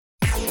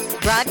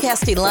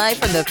Broadcasting live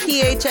from the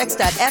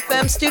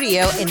PHX.FM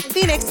studio in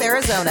Phoenix,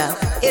 Arizona.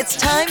 It's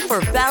time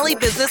for Valley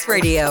Business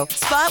Radio,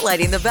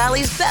 spotlighting the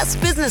Valley's best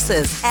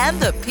businesses and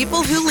the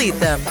people who lead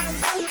them.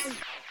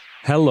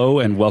 Hello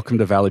and welcome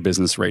to Valley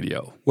Business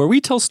Radio, where we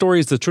tell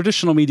stories the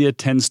traditional media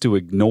tends to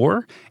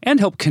ignore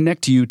and help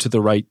connect you to the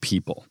right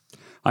people.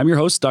 I'm your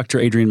host, Dr.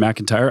 Adrian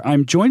McIntyre.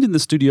 I'm joined in the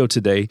studio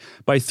today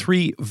by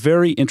three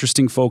very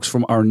interesting folks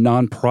from our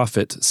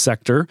nonprofit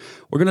sector.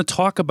 We're going to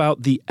talk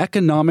about the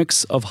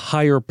economics of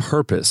higher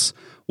purpose,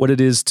 what it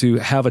is to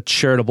have a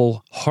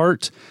charitable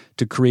heart,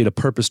 to create a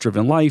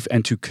purpose-driven life,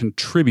 and to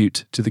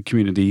contribute to the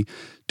community,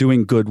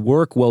 doing good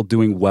work while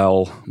doing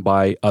well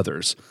by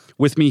others.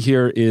 With me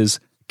here is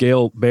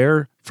Gail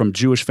Baer from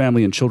Jewish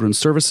Family and Children's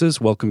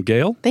Services. Welcome,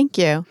 Gail. Thank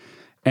you.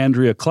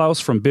 Andrea Klaus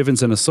from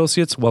Bivens &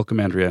 Associates. Welcome,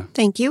 Andrea.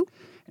 Thank you.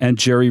 And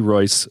Jerry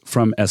Royce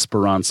from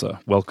Esperanza.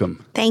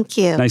 Welcome. Thank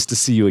you. Nice to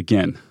see you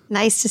again.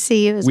 Nice to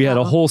see you as well. We had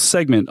a whole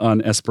segment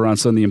on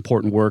Esperanza and the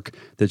important work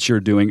that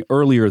you're doing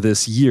earlier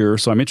this year,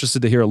 so I'm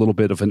interested to hear a little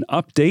bit of an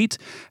update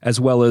as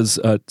well as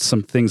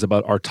some things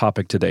about our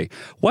topic today.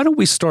 Why don't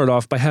we start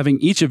off by having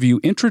each of you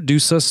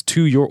introduce us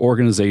to your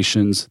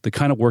organizations, the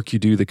kind of work you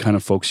do, the kind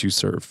of folks you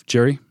serve.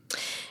 Jerry?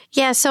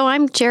 Yeah, so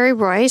I'm Jerry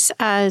Royce,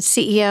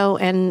 CEO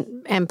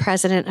and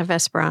president of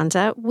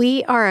Esperanza.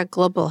 We are a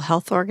global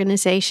health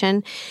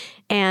organization,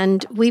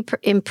 and we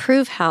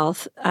improve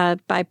health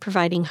by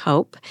providing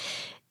hope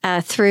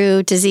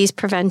through disease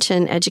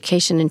prevention,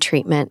 education, and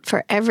treatment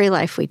for every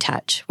life we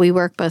touch. We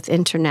work both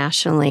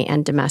internationally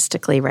and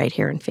domestically right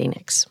here in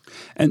Phoenix.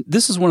 And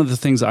this is one of the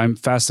things I'm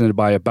fascinated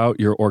by about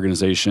your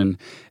organization.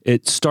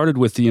 It started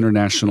with the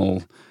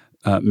international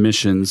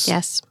missions,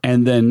 yes,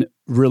 and then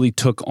really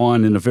took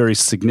on in a very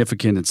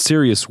significant and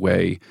serious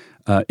way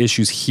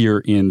issues here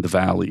in the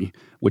Valley,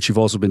 which you've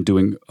also been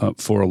doing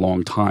for a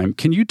long time.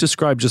 Can you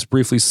describe just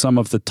briefly some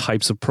of the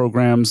types of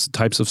programs,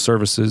 types of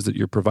services that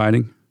you're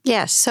providing?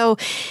 Yes. So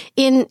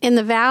in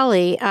the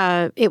Valley,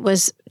 it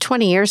was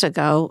 20 years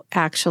ago,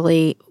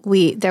 actually,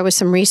 there was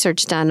some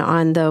research done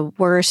on the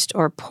worst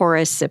or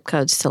poorest zip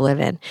codes to live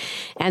in.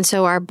 And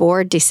so our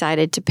board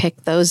decided to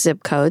pick those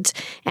zip codes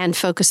and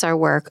focus our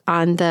work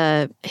on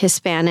the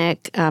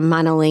Hispanic,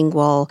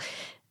 monolingual,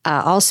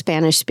 all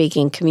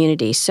Spanish-speaking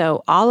community.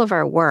 So all of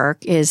our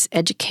work is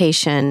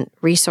education,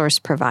 resource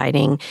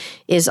providing,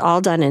 is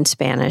all done in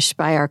Spanish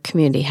by our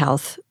community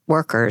health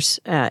workers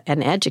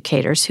and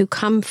educators who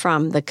come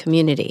from the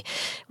community.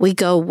 We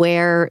go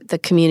where the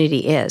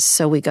community is.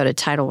 So we go to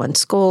Title I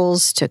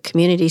schools, to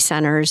community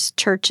centers,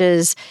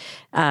 churches,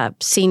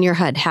 senior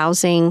HUD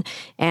housing,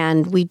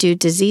 and we do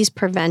disease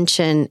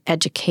prevention,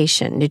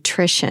 education,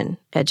 nutrition,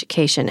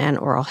 education, and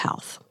oral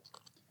health.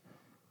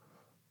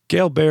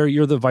 Gail Baer,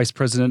 you're the Vice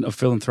President of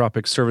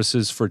Philanthropic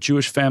Services for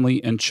Jewish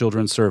Family and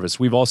Children's Service.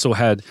 We've also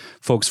had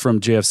folks from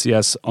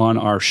JFCS on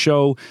our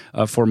show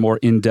for more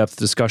in-depth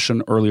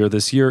discussion earlier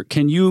this year.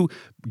 Can you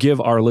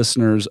give our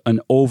listeners an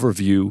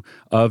overview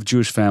of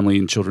Jewish Family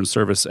and Children's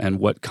Service and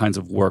what kinds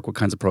of work, what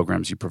kinds of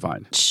programs you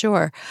provide?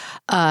 Sure.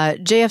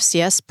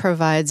 JFCS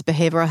provides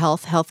behavioral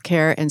health,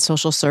 healthcare, and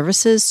social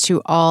services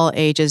to all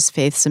ages,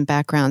 faiths, and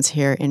backgrounds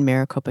here in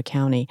Maricopa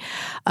County.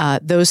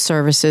 Those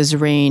services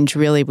range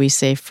really, we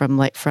say,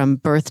 from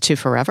birth to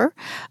forever.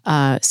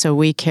 So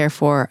we care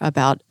for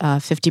about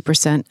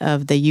 50%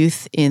 of the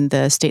youth in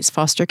the state's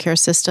foster care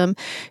system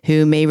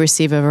who may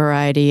receive a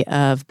variety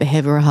of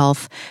behavioral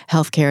health,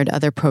 healthcare, and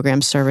other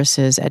program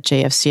services at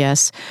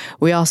JFCS.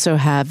 We also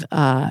have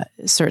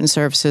certain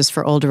services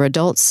for older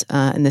adults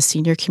in the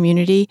senior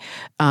community.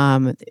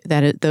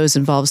 Those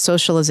involve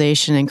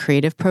socialization and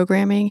creative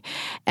programming.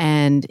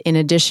 And in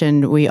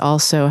addition, we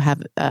also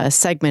have a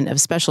segment of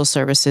special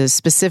services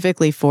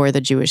specifically for the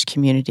Jewish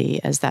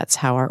community, as that's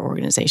how our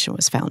organization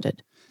was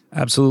founded.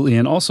 Absolutely.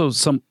 And also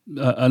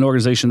an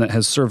organization that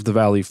has served the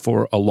Valley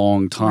for a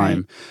long time.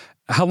 Right.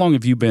 How long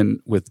have you been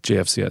with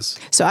JFCS?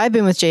 So I've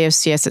been with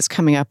JFCS. It's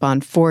coming up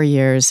on 4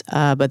 years,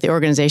 but the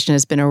organization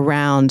has been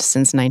around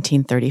since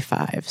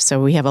 1935.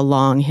 So we have a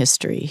long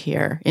history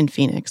here in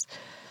Phoenix.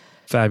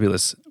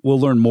 Fabulous. We'll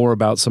learn more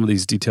about some of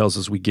these details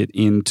as we get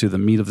into the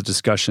meat of the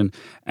discussion.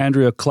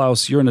 Andrea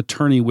Klaus, you're an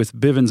attorney with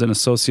Bivens &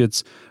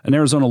 Associates, an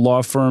Arizona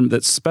law firm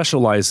that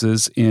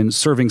specializes in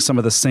serving some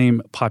of the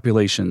same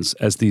populations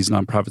as these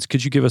nonprofits.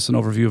 Could you give us an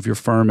overview of your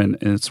firm and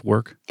its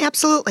work?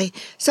 Absolutely.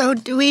 So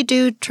we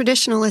do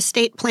traditional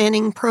estate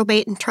planning,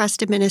 probate, and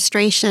trust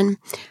administration.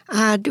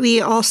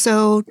 We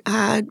also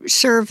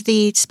serve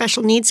the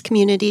special needs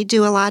community,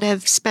 do a lot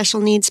of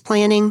special needs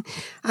planning,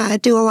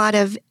 do a lot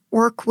of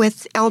work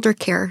with elder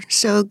care,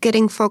 so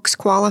getting folks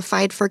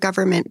qualified for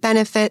government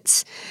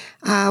benefits,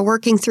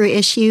 working through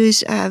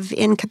issues of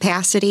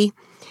incapacity,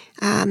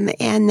 and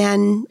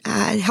then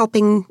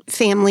helping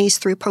families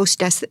through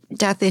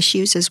post-death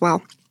issues as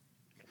well.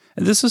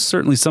 And this is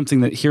certainly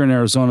something that here in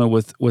Arizona,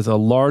 with a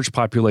large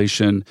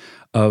population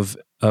of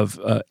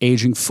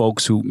aging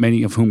folks, who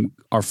many of whom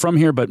are from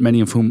here, but many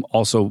of whom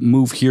also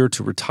move here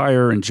to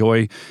retire,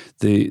 enjoy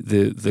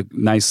the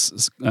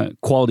nice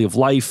quality of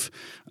life,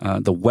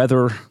 the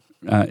weather,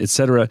 et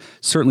cetera,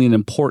 certainly an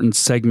important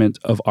segment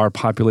of our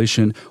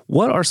population.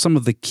 What are some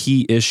of the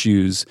key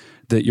issues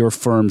that your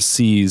firm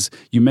sees?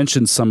 You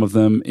mentioned some of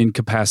them,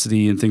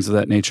 incapacity and things of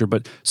that nature,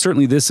 but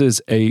certainly this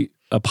is a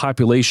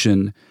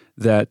population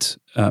that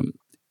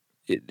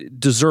it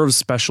deserves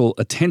special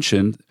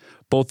attention,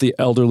 both the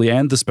elderly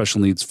and the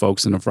special needs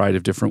folks in a variety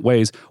of different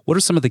ways. What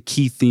are some of the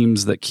key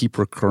themes that keep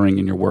recurring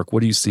in your work?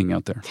 What are you seeing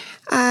out there?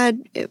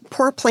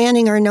 Poor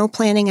planning or no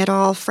planning at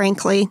all,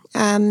 frankly.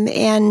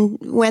 And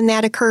when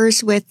that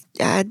occurs with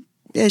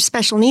the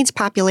special needs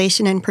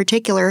population in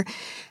particular,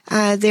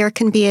 there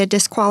can be a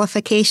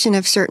disqualification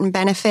of certain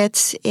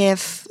benefits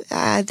if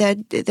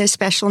the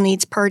special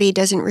needs party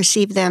doesn't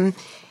receive them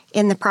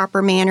in the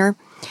proper manner.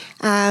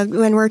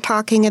 When we're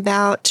talking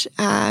about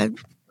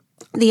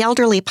the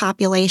elderly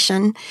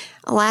population,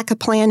 a lack of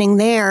planning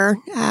there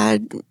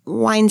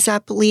winds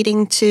up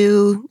leading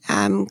to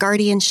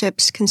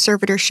guardianships,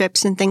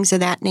 conservatorships, and things of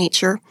that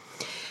nature.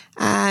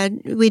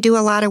 We do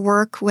a lot of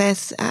work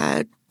with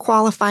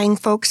qualifying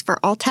folks for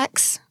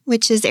ALTEX,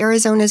 which is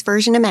Arizona's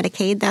version of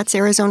Medicaid. That's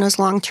Arizona's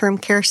long-term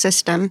care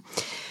system.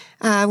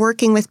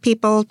 Working with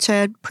people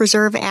to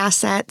preserve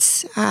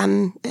assets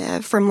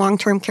from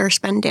long-term care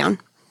spend down.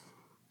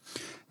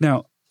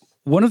 Now,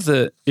 one of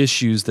the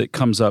issues that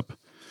comes up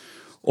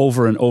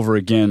over and over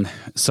again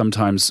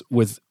sometimes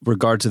with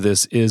regard to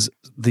this is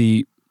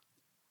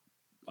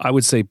I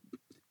would say,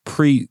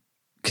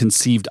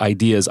 preconceived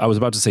ideas. I was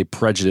about to say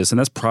prejudice, and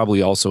that's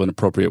probably also an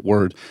appropriate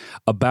word,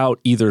 about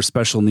either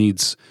special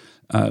needs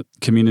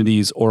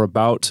communities or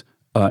about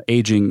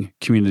aging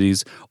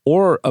communities,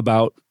 or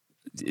about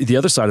the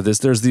other side of this.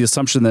 There's the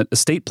assumption that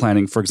estate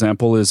planning, for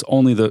example, is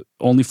only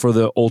for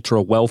the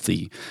ultra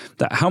wealthy.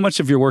 How much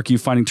of your work are you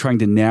finding trying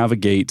to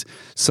navigate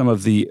some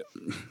of the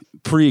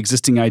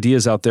pre-existing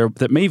ideas out there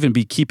that may even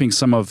be keeping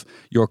some of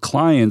your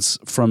clients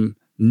from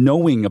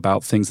knowing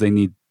about things they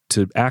need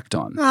to act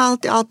on? Well,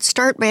 I'll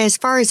start by, as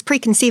far as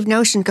preconceived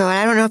notion go,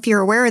 I don't know if you're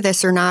aware of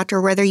this or not,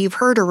 or whether you've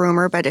heard a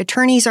rumor, but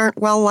attorneys aren't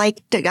well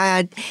liked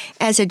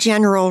as a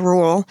general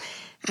rule.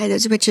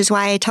 Which is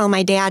why I tell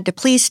my dad to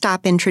please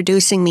stop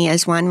introducing me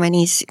as one when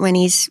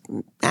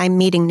I'm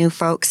meeting new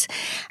folks.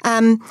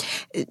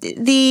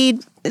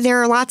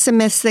 There are lots of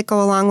myths that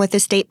go along with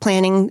estate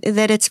planning.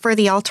 That it's for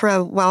the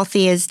ultra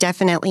wealthy is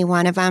definitely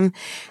one of them.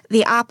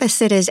 The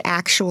opposite is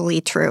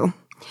actually true.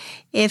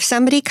 If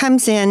somebody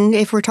comes in,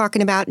 if we're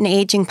talking about an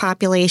aging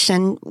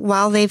population,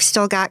 while they've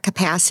still got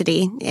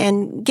capacity,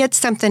 and gets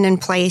something in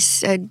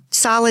place, a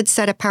solid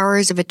set of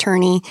powers of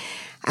attorney,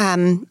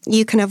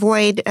 you can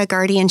avoid a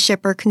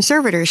guardianship or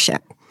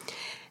conservatorship.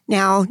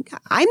 Now,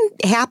 I'm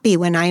happy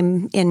when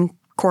I'm in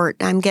court.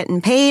 I'm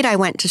getting paid. I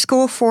went to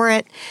school for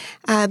it,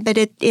 but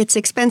it's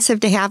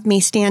expensive to have me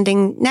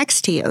standing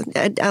next to you.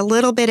 A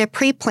little bit of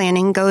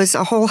pre-planning goes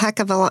a whole heck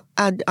of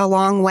a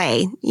long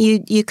way.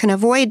 You can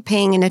avoid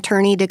paying an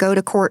attorney to go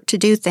to court to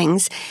do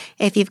things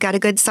if you've got a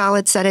good,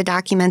 solid set of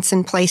documents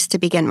in place to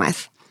begin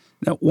with.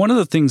 Now, one of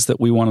the things that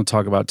we want to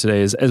talk about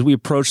today is, as we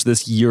approach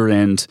this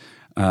year-end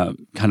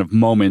kind of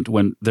moment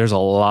when there's a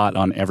lot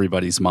on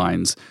everybody's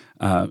minds,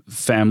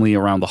 family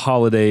around the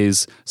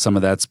holidays, some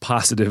of that's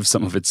positive,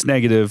 some of it's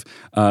negative,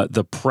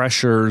 the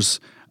pressures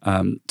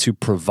to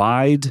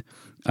provide,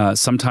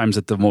 sometimes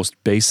at the most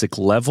basic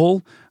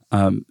level.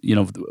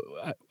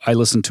 I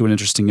listened to an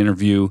interesting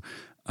interview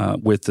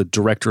with the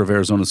director of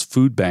Arizona's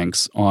food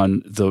banks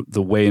on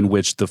the way in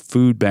which the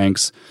food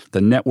banks,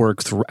 the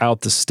network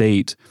throughout the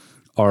state,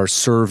 are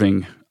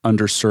serving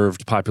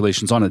underserved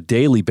populations on a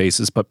daily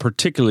basis, but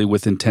particularly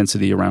with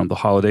intensity around the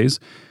holidays,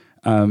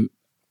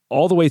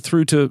 all the way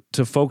through to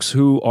folks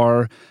who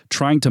are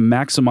trying to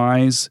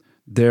maximize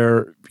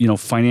their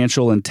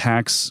financial and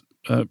tax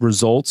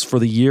results for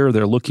the year.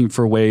 They're looking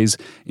for ways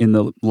in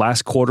the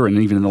last quarter and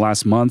even in the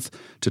last month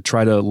to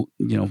try to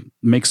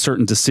make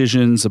certain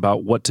decisions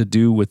about what to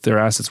do with their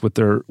assets, with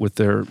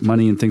their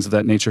money and things of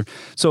that nature.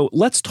 So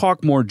let's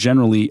talk more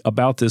generally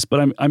about this.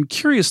 But I'm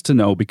curious to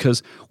know,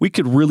 because we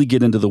could really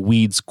get into the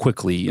weeds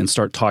quickly and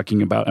start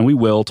talking about, and we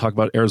will talk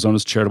about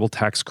Arizona's charitable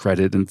tax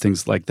credit and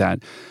things like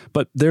that.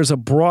 But there's a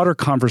broader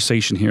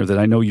conversation here that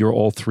I know you're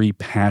all three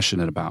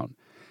passionate about,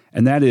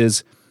 and that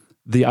is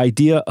the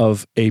idea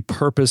of a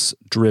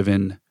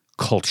purpose-driven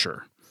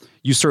culture.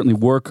 You certainly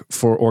work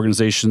for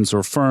organizations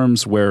or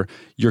firms where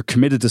you're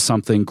committed to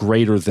something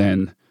greater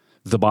than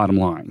the bottom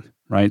line,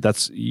 right?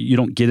 You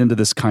don't get into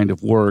this kind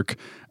of work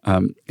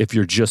if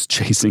you're just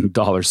chasing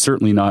dollars,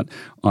 certainly not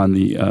on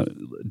the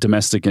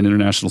domestic and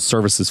international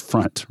services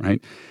front,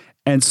 right?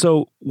 And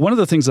so one of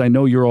the things I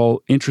know you're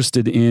all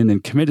interested in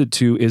and committed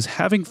to is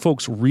having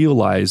folks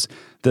realize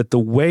that the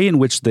way in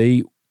which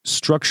they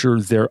structure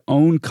their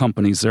own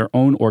companies, their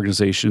own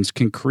organizations,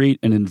 can create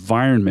an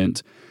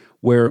environment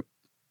where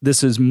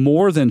this is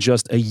more than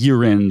just a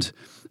year-end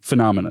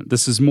phenomenon.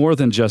 This is more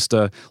than just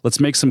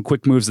let's make some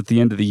quick moves at the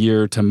end of the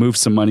year to move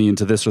some money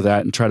into this or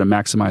that and try to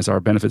maximize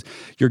our benefits.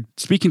 You're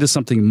speaking to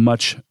something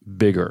much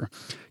bigger.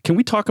 Can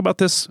we talk about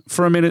this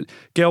for a minute?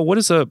 Gail, what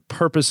is a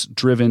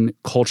purpose-driven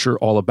culture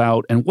all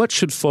about, and what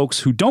should folks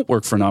who don't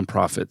work for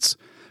nonprofits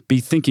be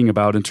thinking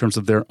about in terms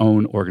of their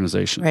own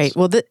organizations? Right.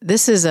 Well,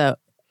 this is an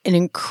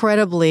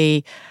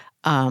incredibly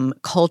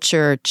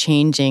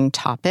culture-changing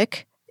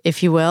topic,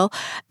 if you will.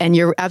 And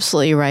you're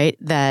absolutely right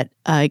that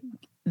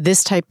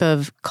this type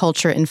of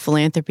culture in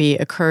philanthropy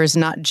occurs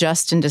not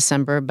just in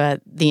December,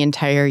 but the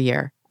entire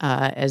year.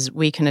 As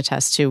we can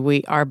attest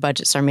to, our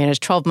budgets are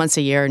managed 12 months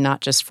a year,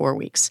 not just 4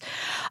 weeks.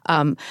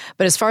 But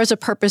as far as a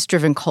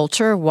purpose-driven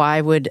culture,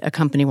 why would a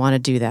company want to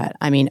do that?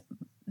 I mean,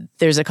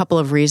 there's a couple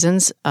of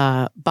reasons.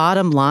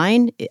 Bottom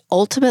line,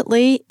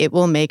 ultimately, it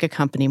will make a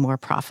company more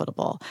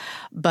profitable.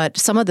 But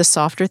some of the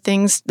softer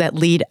things that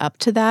lead up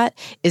to that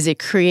is it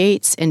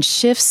creates and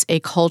shifts a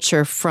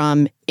culture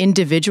from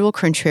individual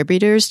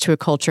contributors to a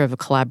culture of a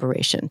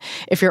collaboration.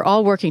 If you're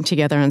all working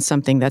together on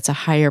something that's a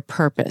higher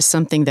purpose,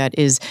 something that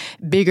is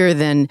bigger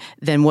than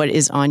what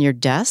is on your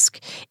desk,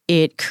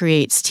 it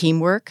creates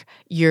teamwork.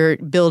 You're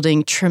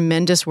building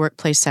tremendous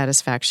workplace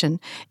satisfaction.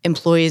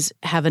 Employees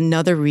have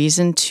another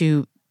reason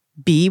to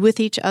be with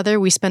each other.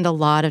 We spend a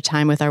lot of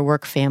time with our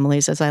work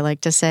families, as I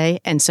like to say.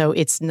 And so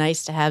it's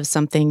nice to have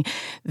something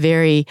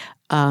very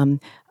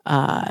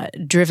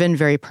driven,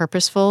 very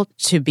purposeful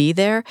to be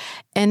there.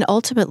 And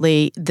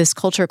ultimately, this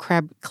culture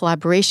of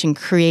collaboration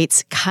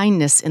creates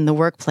kindness in the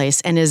workplace.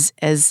 And as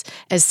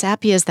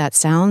sappy as that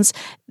sounds,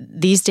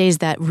 these days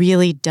that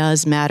really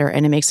does matter,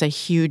 and it makes a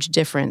huge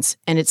difference.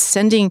 And it's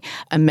sending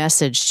a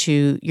message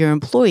to your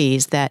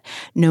employees that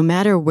no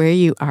matter where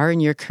you are in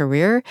your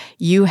career,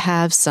 you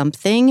have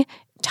something,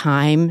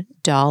 time,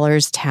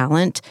 dollars,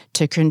 talent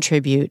to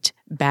contribute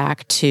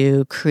back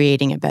to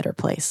creating a better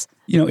place.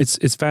 You know,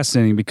 it's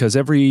fascinating because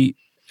every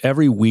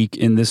week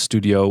in this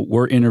studio,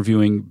 we're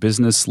interviewing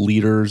business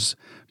leaders,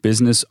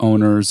 business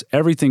owners,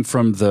 everything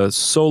from the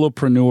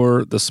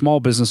solopreneur, the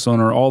small business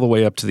owner, all the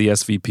way up to the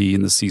SVP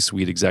and the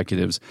C-suite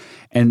executives.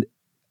 And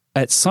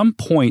at some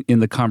point in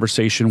the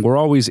conversation, we're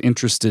always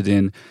interested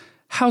in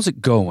how's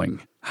it going?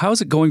 How's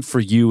it going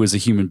for you as a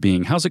human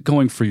being? How's it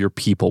going for your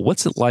people?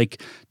 What's it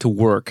like to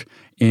work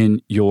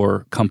in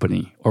your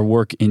company or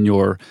work in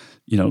your,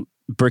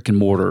 brick and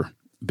mortar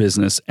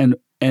business?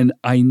 And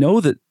I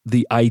know that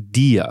the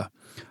idea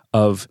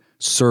of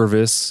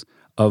service,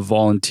 of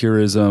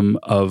volunteerism,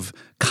 of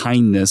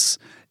kindness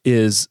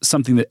is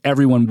something that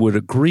everyone would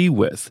agree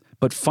with,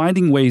 but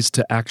finding ways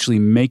to actually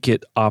make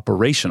it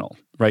operational,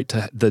 right?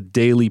 To the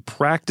daily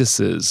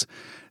practices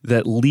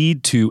that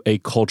lead to a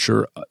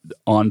culture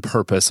on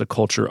purpose, a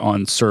culture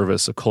on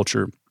service,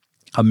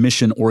 a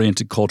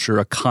mission-oriented culture,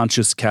 a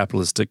conscious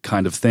capitalistic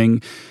kind of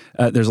thing.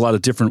 There's a lot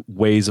of different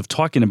ways of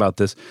talking about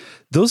this.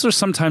 Those are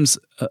sometimes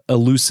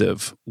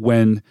elusive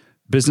when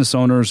business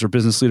owners or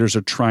business leaders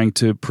are trying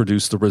to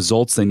produce the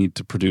results they need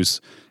to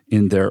produce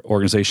in their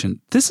organization.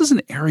 This is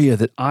an area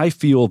that I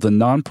feel the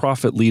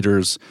nonprofit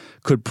leaders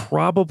could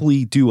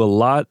probably do a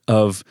lot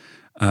of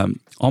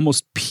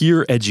almost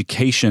peer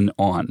education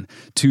on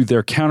to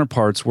their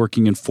counterparts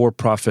working in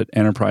for-profit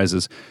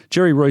enterprises.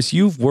 Jerry Royce,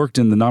 you've worked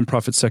in the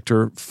nonprofit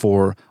sector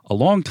for a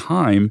long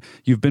time.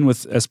 You've been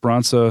with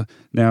Esperanza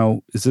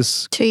now, is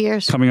this 2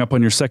 years? Coming up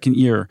on your second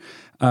year.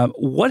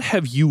 What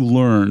have you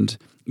learned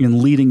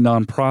in leading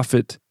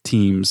nonprofit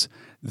teams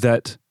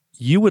that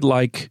you would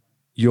like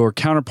your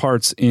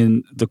counterparts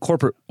in the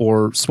corporate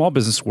or small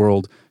business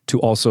world to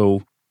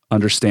also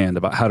understand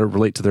about how to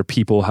relate to their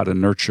people, how to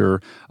nurture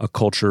a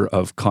culture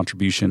of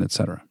contribution, et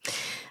cetera?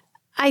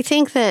 I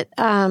think that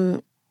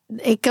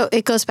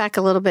it goes back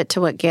a little bit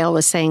to what Gail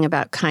was saying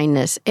about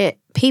kindness.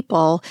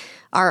 People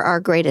are our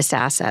greatest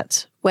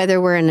assets, whether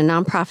we're in a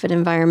nonprofit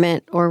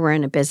environment or we're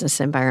in a business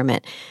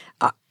environment.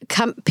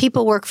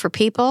 People work for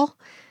people.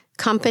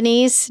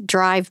 Companies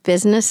drive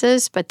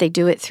businesses, but they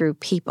do it through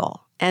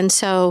people. And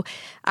so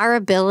our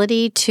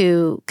ability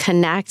to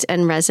connect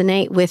and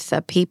resonate with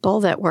the people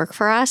that work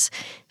for us,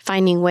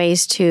 finding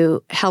ways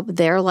to help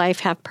their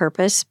life have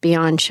purpose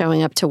beyond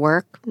showing up to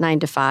work 9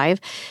 to 5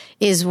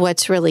 is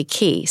what's really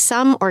key.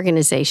 Some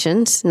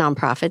organizations,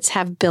 nonprofits,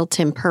 have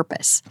built-in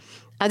purpose.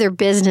 Other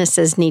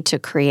businesses need to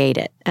create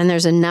it. And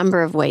there's a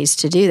number of ways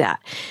to do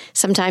that.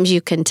 Sometimes you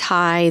can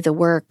tie the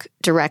work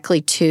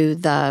directly to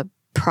the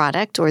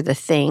product or the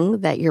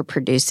thing that you're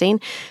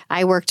producing.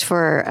 I worked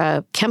for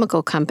a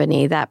chemical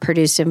company that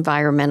produced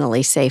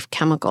environmentally safe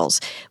chemicals.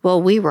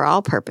 Well, we were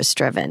all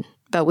purpose-driven,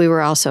 but we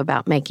were also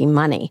about making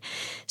money.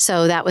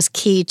 So that was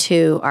key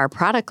to our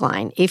product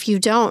line. If you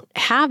don't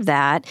have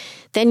that,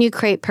 then you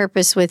create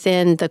purpose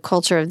within the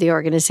culture of the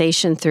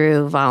organization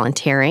through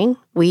volunteering.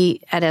 We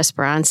at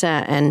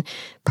Esperanza, and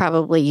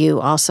probably you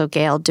also,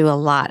 Gail, do a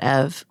lot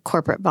of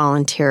corporate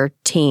volunteer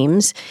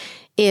teams.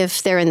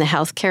 If they're in the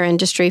healthcare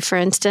industry, for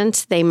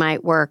instance, they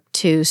might work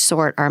to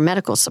sort our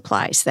medical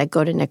supplies that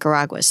go to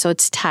Nicaragua. So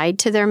it's tied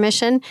to their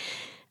mission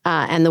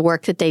and the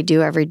work that they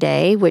do every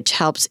day, which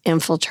helps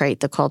infiltrate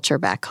the culture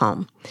back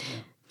home.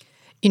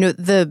 You know,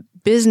 the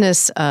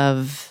business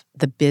of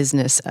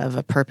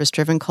a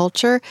purpose-driven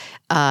culture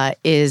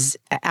is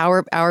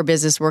our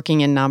business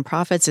working in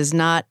nonprofits is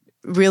not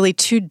really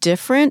too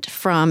different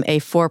from a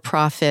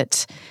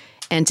for-profit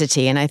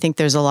entity. And I think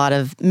there's a lot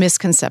of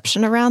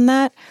misconception around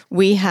that.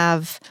 We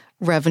have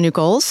revenue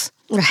goals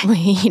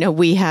Right.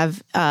 We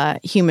have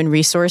human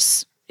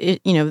resource,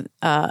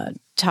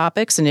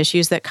 topics and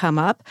issues that come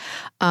up,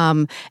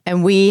 and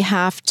we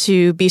have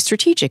to be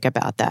strategic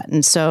about that.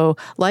 And so,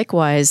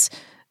 likewise,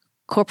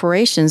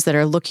 corporations that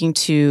are looking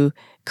to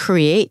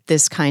create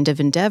this kind of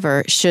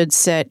endeavor should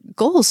set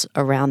goals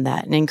around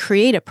that and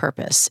create a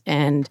purpose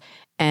and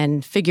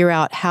figure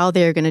out how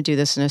they're going to do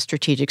this in a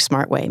strategic,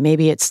 smart way.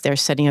 Maybe they're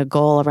setting a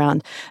goal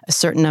around a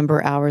certain number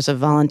of hours of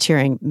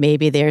volunteering.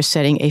 Maybe they're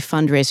setting a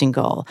fundraising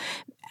goal,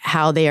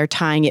 how they are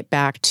tying it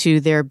back to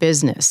their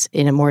business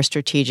in a more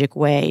strategic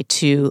way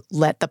to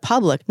let the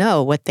public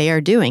know what they are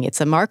doing.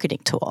 It's a marketing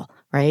tool,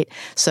 right?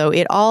 So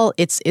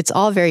it's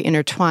all very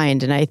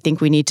intertwined, and I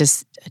think we need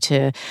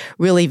to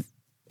really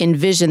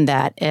envision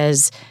that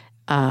as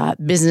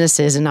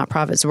businesses and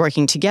nonprofits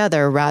working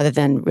together rather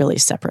than really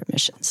separate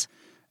missions.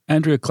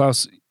 Andrea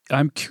Klaus,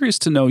 I'm curious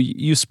to know,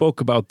 you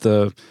spoke about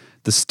the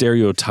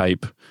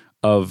stereotype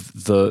of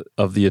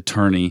the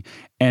attorney,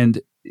 and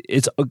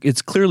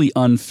it's clearly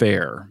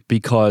unfair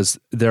because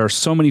there are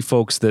so many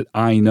folks that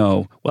I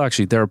know. Well,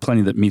 actually, there are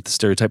plenty that meet the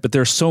stereotype, but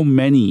there are so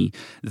many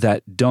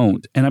that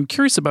don't. And I'm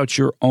curious about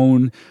your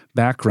own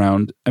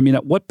background. I mean,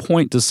 at what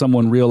point does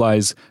someone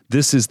realize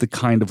this is the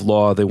kind of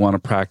law they want to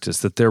practice,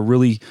 that they're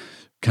really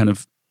kind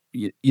of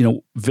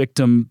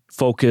victim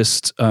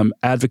focused,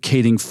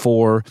 advocating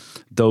for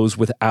those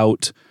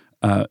without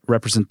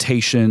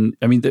representation?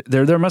 I mean,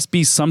 there must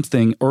be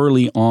something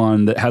early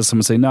on that has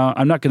someone say, no,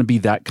 I'm not going to be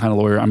that kind of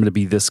lawyer. I'm going to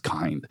be this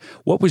kind.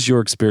 What was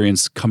your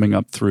experience coming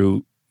up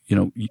through,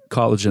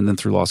 college and then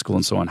through law school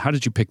and so on? How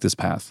did you pick this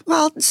path?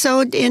 Well,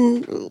 so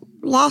in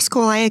law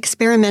school, I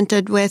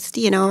experimented with,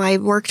 I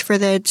worked for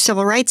the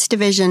Civil Rights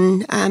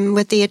Division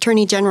with the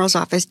Attorney General's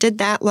office, did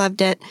that,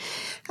 loved it,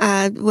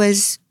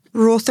 was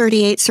Rule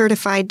 38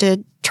 certified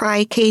to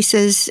try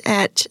cases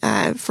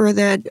for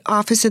the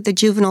Office of the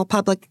Juvenile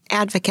Public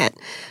Advocate.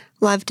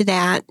 Loved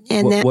that.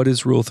 And what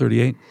is Rule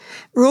 38?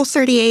 Rule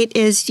 38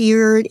 is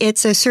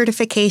it's a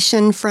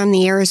certification from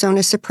the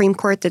Arizona Supreme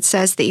Court that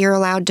says that you're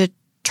allowed to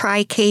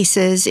try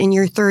cases in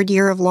your third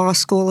year of law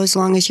school as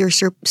long as you're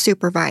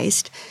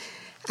supervised.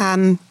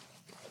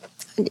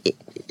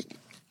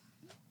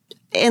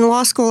 In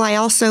law school, I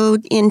also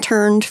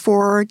interned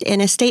for an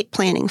estate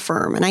planning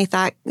firm, and I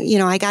thought,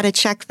 I got to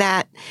check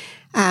that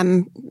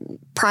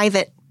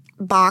private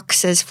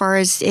box as far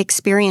as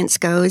experience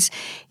goes,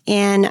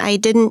 and I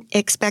didn't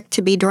expect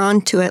to be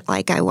drawn to it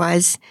like I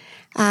was.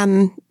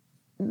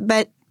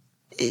 But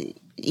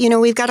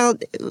we've got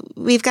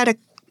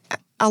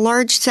a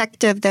large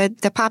sect of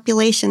the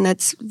population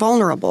that's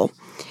vulnerable,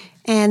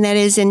 and that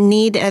is in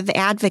need of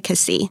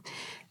advocacy.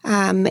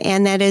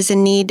 And that is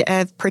in need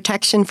of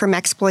protection from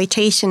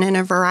exploitation in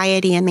a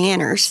variety of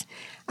manners.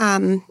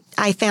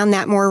 I found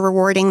that more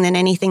rewarding than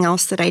anything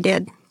else that I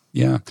did.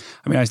 Yeah.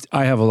 I mean,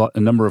 I have a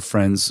number of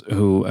friends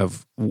who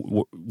have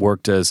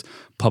worked as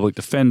public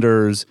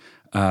defenders,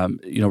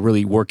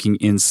 really working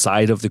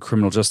inside of the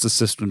criminal justice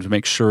system to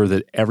make sure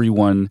that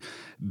everyone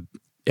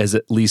is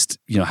at least,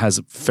 has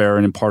fair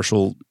and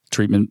impartial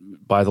treatment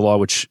by the law,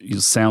 which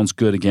sounds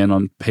good again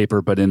on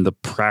paper, but in the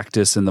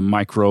practice and the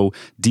micro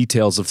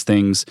details of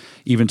things,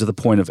 even to the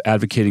point of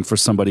advocating for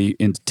somebody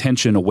in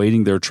detention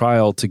awaiting their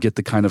trial to get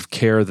the kind of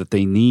care that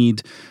they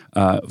need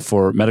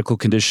for medical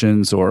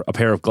conditions or a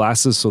pair of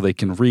glasses so they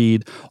can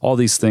read, all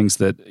these things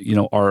that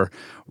are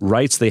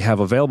rights they have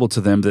available to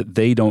them that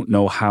they don't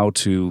know how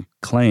to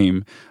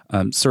claim.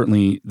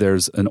 Certainly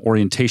there's an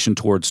orientation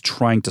towards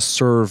trying to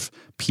serve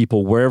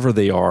people wherever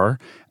they are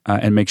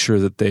and make sure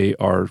that they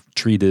are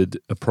treated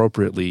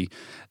appropriately.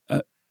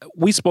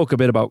 We spoke a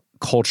bit about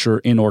culture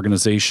in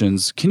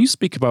organizations. Can you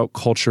speak about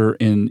culture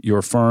in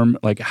your firm?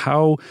 Like,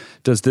 how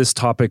does this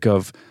topic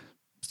of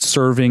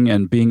serving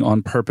and being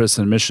on purpose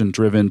and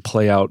mission-driven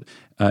play out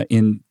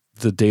in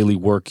the daily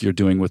work you're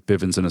doing with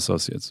Bivens and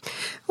Associates?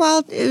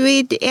 Well,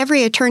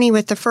 every attorney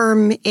with the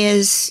firm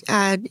is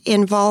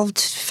involved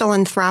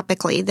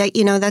philanthropically.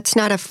 That's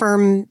not a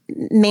firm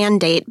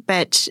mandate,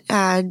 but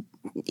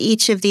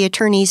each of the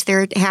attorneys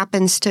there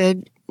happens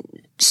to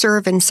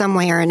serve in some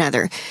way or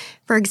another.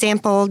 For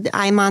example,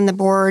 I'm on the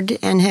board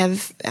and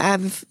have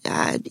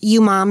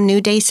UMOM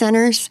New Day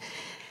Centers.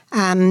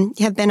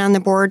 Have been on the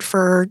board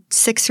for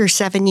 6 or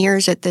 7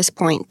 years at this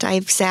point.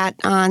 I've sat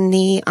on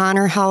the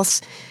Honor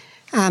Health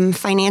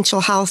Financial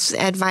Health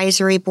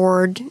Advisory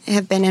Board,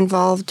 have been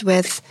involved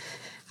with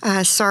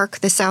SARC,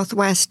 the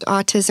Southwest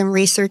Autism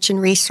Research and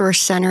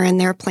Resource Center,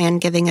 and their Plan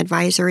Giving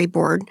Advisory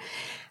Board.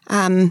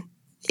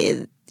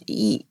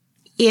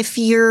 If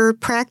you're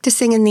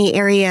practicing in the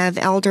area of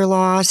elder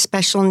law,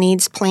 special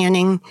needs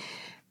planning,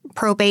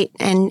 probate,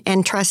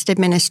 and trust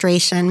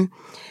administration,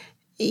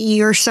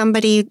 you're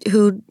somebody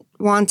who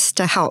wants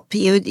to help.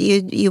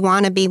 You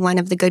want to be one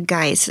of the good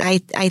guys. I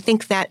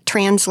think that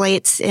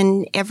translates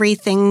in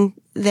everything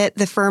that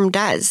the firm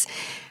does.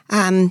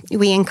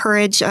 We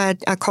encourage a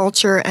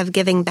culture of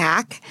giving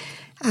back,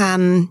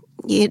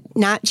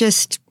 not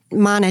just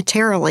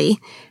monetarily,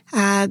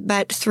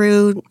 but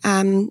through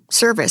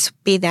service,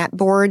 be that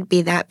board,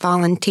 be that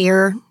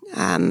volunteer.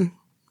 And,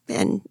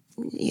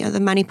 the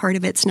money part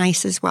of it's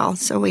nice as well.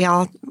 So we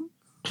all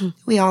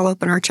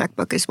open our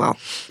checkbook as well.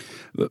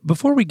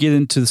 Before we get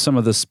into some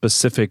of the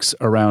specifics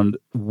around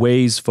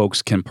ways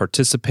folks can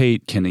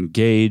participate, can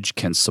engage,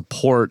 can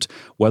support,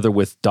 whether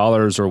with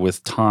dollars or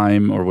with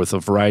time or with a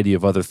variety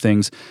of other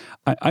things,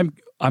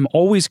 I'm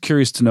always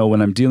curious to know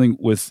when I'm dealing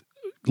with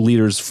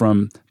leaders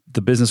from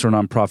the business or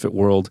nonprofit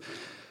world,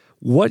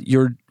 what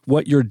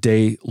your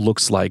day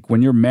looks like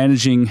when you're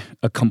managing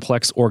a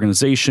complex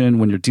organization,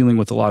 when you're dealing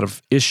with a lot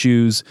of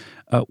issues.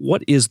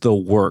 What is the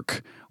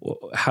work?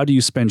 How do you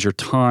spend your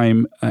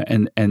time?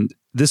 And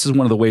this is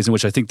one of the ways in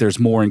which I think there's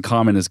more in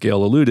common, as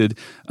Gail alluded,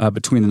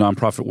 between the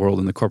nonprofit world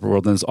and the corporate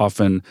world than is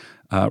often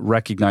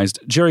recognized.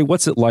 Jerry,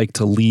 what's it like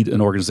to lead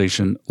an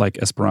organization like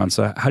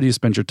Esperanza? How do you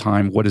spend your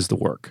time? What is the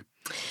work?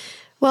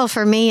 Well,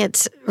 for me,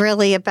 it's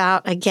really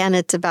about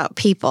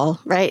people,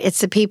 right?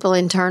 It's the people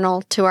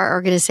internal to our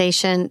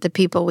organization, the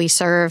people we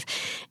serve,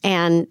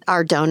 and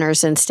our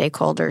donors and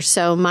stakeholders.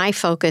 So my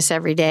focus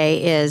every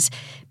day is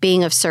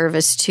being of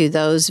service to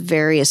those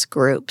various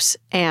groups.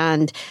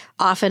 And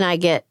often I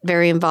get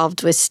very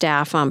involved with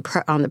staff on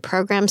the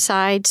program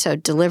side, so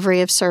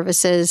delivery of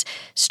services,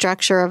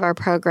 structure of our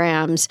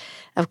programs.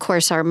 Of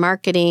course, our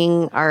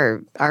marketing,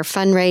 our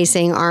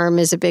fundraising arm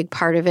is a big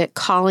part of it,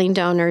 calling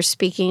donors,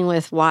 speaking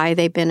with why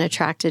they've been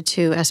attracted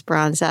to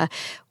Esperanza,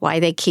 why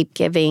they keep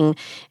giving,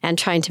 and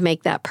trying to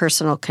make that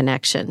personal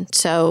connection.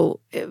 So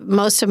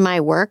most of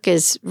my work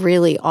is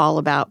really all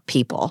about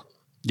people.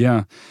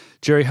 Yeah.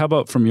 Jerry, how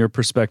about from your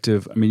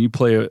perspective? I mean, you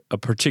play a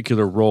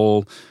particular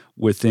role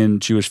within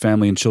Jewish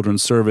Family and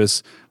Children's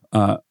Service.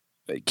 Can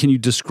you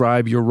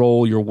describe your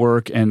role, your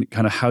work, and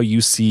kind of how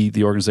you see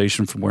the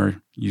organization from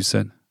where you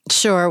sit?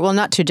 Sure. Well,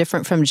 not too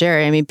different from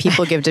Jerry. I mean,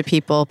 people give to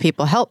people,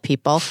 people help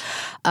people.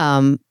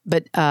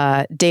 But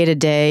day to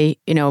day,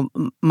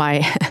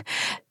 my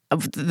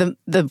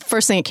the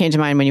first thing that came to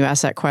mind when you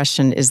asked that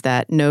question is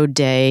that no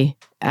day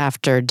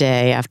after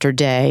day after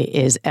day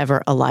is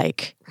ever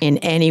alike in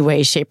any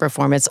way, shape, or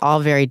form. It's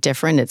all very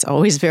different. It's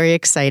always very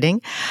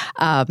exciting.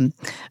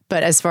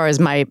 But as far as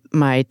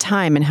my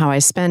time and how I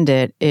spend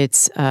it,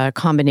 it's a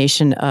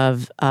combination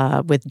of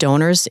with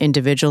donors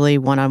individually,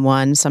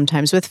 one-on-one,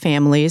 sometimes with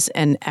families,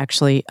 and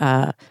actually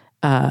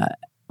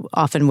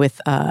often with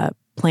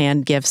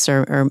planned gifts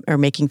or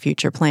making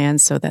future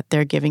plans so that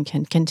their giving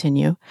can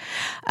continue.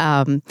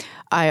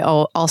 I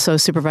also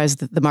supervise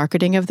the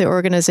marketing of the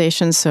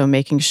organization, so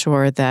making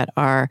sure that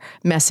our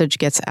message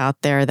gets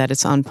out there, that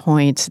it's on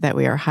point, that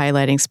we are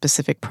highlighting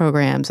specific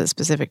programs at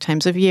specific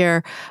times of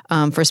year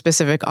for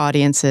specific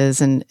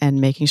audiences and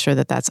making sure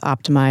that that's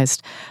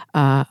optimized.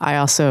 I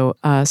also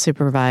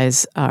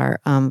supervise our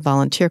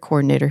volunteer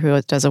coordinator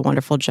who does a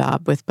wonderful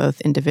job with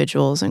both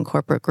individuals and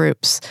corporate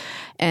groups,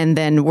 and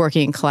then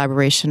working in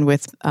collaboration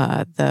with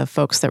the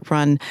folks that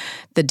run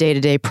the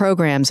day-to-day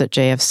programs at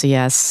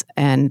JFCS,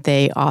 and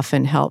they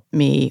often help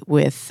me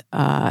with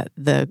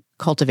the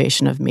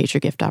cultivation of major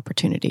gift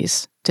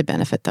opportunities to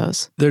benefit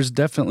those. There's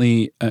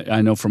definitely,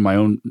 I know from my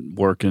own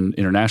work in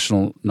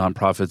international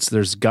nonprofits,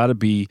 there's got to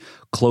be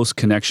close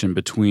connection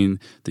between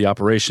the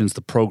operations,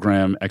 the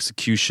program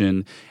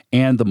execution,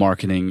 and the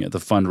marketing, the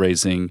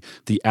fundraising,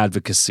 the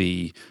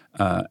advocacy,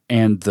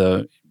 and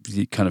the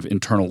kind of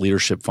internal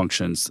leadership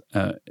functions.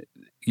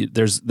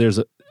 There's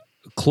a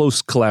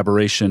close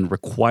collaboration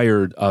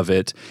required of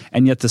it,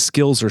 and yet the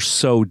skills are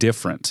so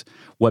different.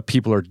 What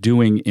people are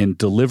doing in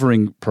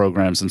delivering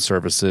programs and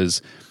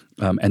services,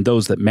 and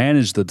those that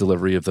manage the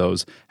delivery of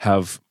those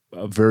have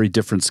a very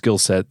different skill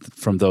set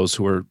from those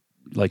who are,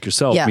 like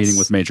yourself, Yes. meeting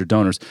with major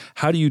donors.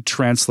 How do you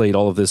translate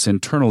all of this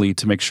internally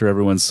to make sure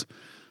everyone's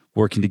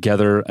working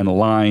together and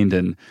aligned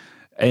and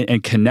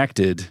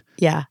connected?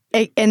 Yeah,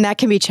 and that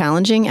can be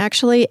challenging,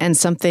 actually, and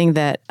something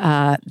that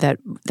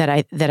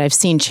I've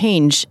seen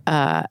change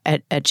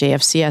at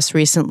JFCS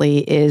recently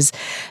is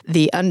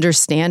the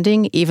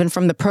understanding, even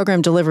from the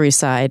program delivery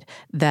side,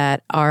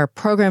 that our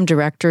program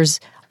directors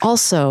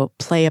also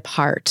play a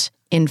part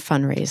in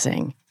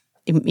fundraising.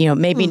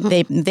 Maybe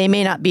they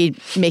may not be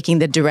making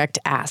the direct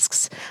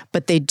asks,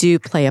 but they do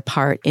play a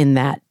part in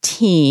that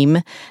team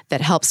that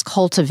helps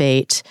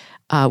cultivate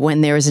when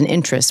there is an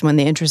interest, when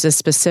the interest is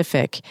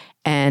specific,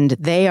 and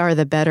they are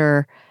the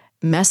better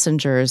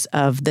messengers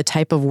of the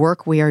type of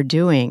work we are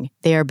doing.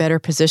 They are better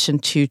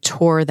positioned to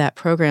tour that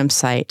program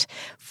site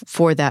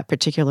for that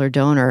particular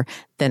donor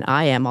than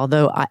I am,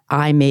 although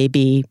I may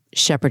be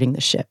shepherding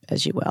the ship,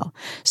 as you will.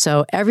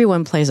 So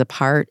everyone plays a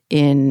part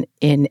in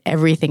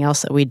everything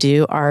else that we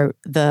do.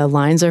 The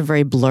lines are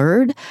very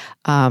blurred,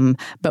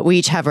 but we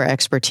each have our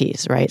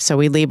expertise, right? So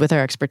we lead with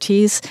our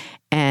expertise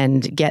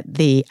and get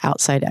the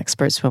outside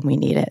experts when we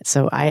need it.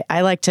 So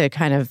I like to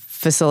kind of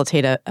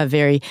facilitate a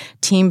very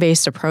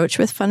team-based approach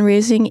with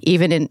fundraising,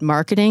 even in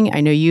marketing. I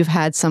know you've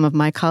had some of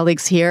my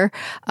colleagues here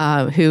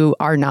who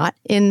are not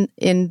in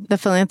the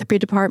philanthropy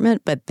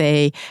department, but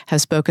they have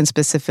spoken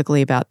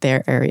specifically about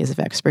their areas of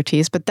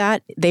expertise. But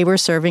that they were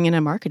serving in a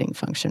marketing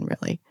function,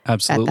 really.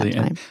 Absolutely. At that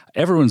time. And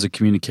everyone's a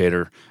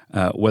communicator,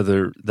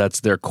 whether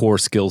that's their core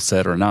skill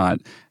set or not.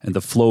 And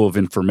the flow of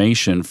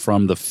information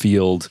from the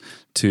field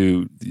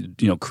to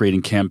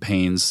creating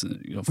campaigns,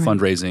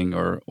 fundraising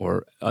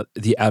or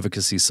the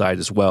advocacy side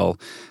as well.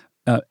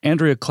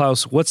 Andrea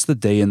Klaus, what's the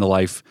day in the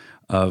life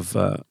of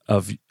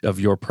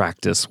your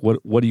practice?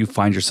 What do you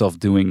find yourself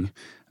doing?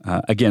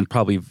 Again,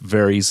 probably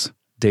varies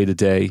day to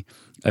day.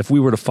 If we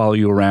were to follow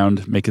you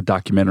around, make a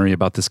documentary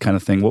about this kind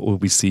of thing, what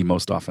would we see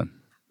most often?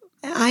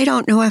 I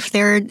don't know if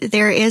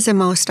there is a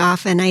most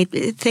often.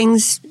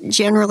 Things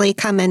generally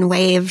come in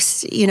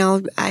waves.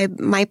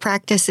 My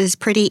practice is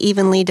pretty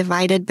evenly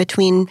divided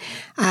between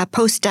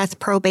post-death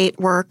probate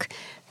work,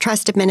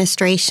 trust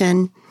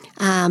administration,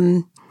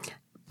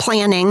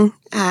 planning.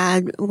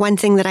 One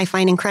thing that I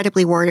find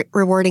incredibly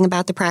rewarding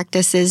about the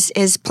practice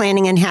is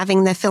planning and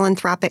having the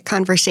philanthropic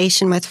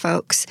conversation with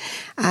folks,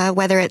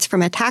 whether it's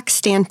from a tax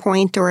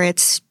standpoint or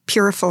it's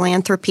pure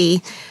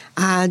philanthropy,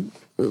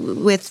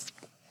 with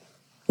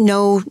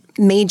no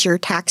major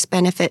tax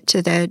benefit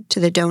to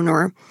the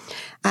donor.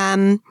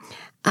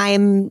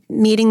 I'm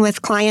meeting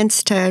with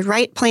clients to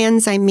write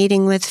plans. I'm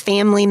meeting with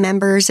family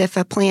members if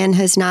a plan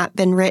has not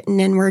been written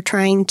and we're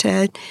trying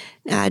to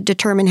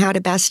determine how to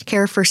best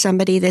care for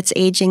somebody that's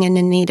aging and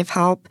in need of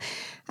help.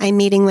 I'm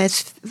meeting with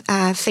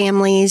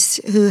families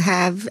who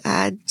have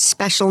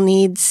special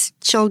needs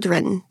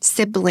children,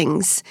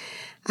 siblings,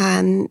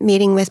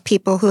 meeting with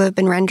people who have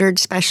been rendered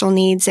special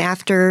needs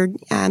after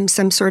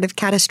some sort of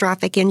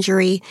catastrophic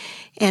injury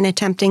and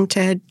attempting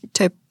to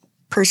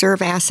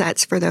preserve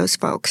assets for those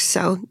folks.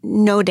 So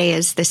no day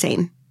is the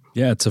same.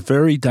 Yeah, it's a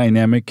very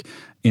dynamic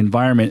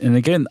environment. And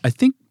again, I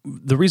think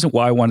the reason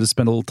why I wanted to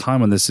spend a little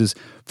time on this is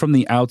from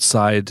the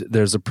outside,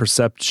 there's a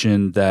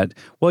perception that,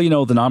 the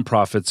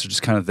nonprofits are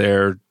just kind of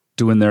there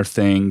doing their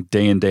thing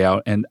day in, day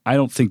out. And I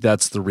don't think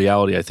that's the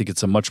reality. I think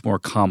it's a much more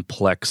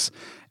complex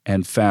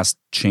and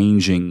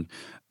fast-changing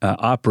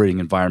operating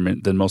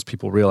environment than most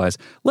people realize.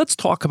 Let's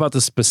talk about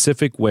the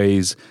specific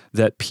ways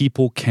that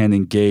people can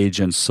engage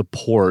and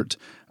support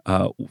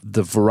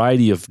the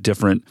variety of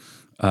different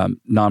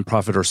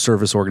nonprofit or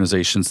service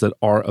organizations that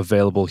are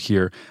available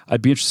here.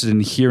 I'd be interested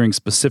in hearing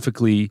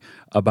specifically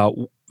about,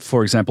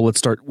 for example, let's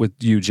start with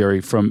you,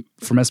 Jerry, from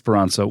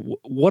Esperanza.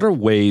 What are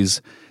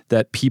ways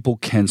that people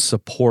can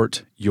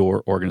support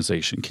your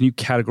organization? Can you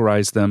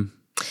categorize them?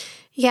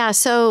 Yeah,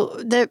 so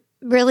that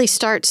really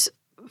starts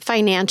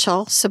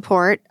financial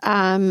support.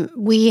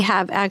 We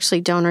have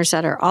actually donors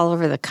that are all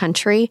over the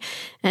country.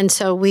 And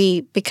so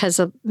because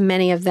of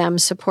many of them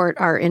support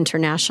our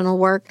international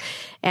work.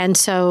 And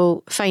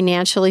so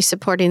financially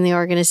supporting the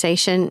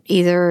organization,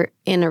 either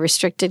in a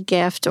restricted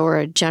gift or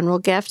a general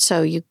gift,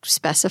 so you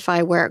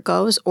specify where it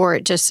goes, or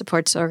it just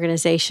supports the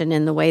organization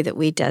in the way that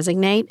we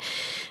designate.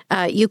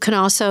 You can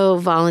also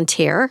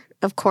volunteer,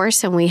 of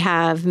course, and we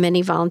have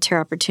many volunteer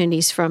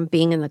opportunities from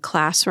being in the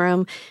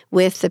classroom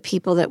with the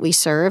people that we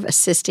serve,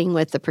 assisting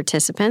with the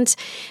participants,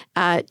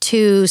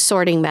 to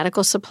sorting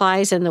medical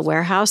supplies in the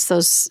warehouse.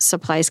 Those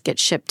supplies get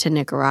shipped to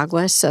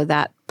Nicaragua, so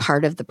that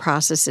part of the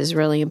process is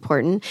really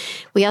important.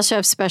 We also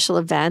have special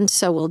events,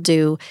 so we'll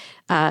do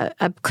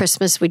a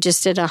Christmas. We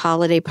just did a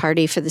holiday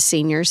party for the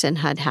seniors in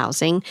HUD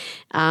housing,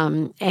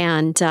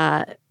 and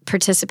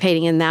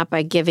participating in that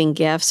by giving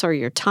gifts or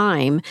your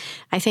time.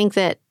 I think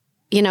that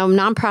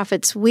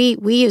nonprofits,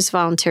 we use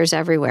volunteers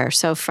everywhere.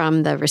 So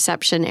from the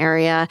reception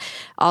area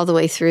all the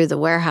way through the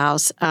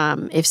warehouse,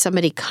 if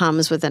somebody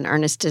comes with an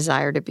earnest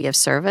desire to be of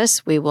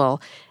service, we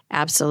will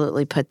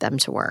absolutely put them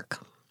to work.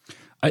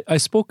 I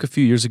spoke a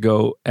few years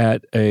ago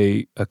at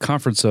a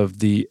conference of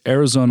the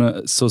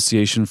Arizona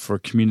Association for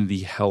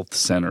Community Health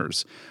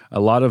Centers. A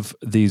lot of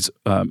these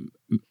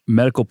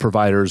medical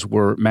providers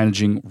were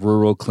managing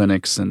rural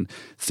clinics and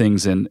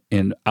things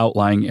in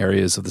outlying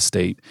areas of the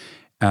state.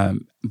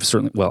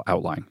 Certainly,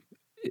 outlying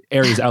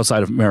areas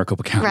outside of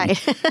Maricopa County.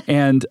 Right.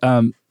 And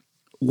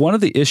one of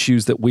the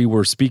issues that we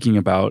were speaking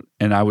about,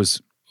 and I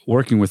was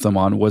working with them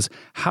on, was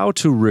how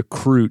to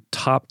recruit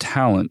top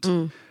talent.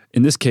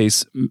 In this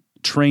case,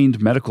 trained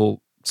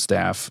medical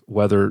staff,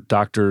 whether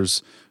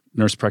doctors,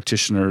 nurse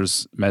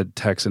practitioners, med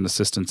techs and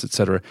assistants, et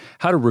cetera,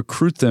 how to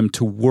recruit them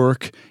to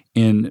work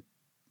in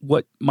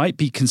what might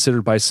be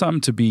considered by some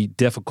to be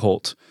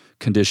difficult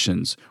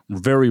conditions,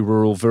 very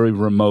rural, very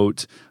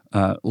remote,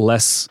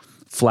 less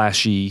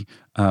flashy,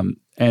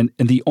 and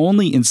the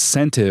only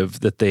incentive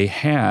that they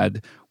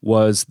had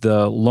was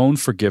the loan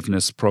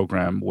forgiveness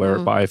program,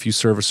 whereby if you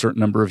serve a certain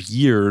number of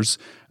years,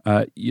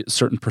 a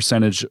certain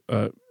percentage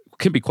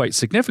can be quite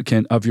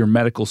significant of your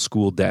medical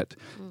school debt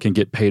can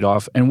get paid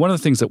off. And one of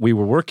the things that we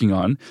were working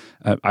on,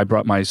 I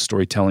brought my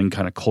storytelling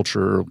kind of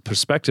culture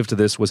perspective to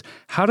this, was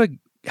how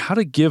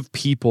to give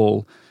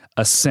people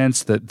a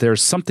sense that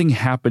there's something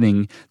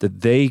happening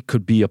that they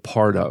could be a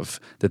part of,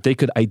 that they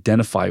could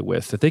identify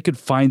with, that they could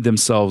find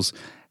themselves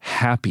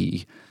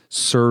happy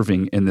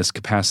serving in this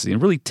capacity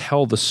and really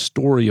tell the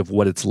story of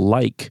what it's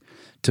like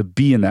to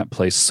be in that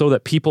place, so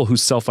that people who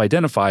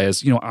self-identify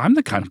as, I'm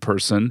the kind of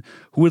person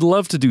who would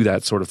love to do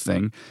that sort of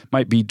thing,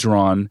 might be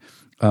drawn,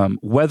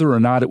 whether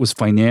or not it was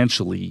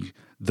financially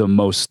the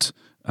most,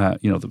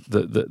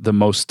 the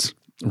most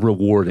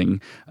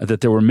rewarding,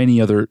 that there were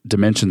many other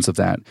dimensions of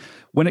that.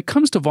 When it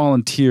comes to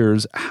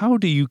volunteers, how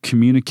do you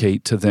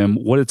communicate to them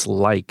what it's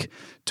like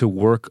to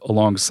work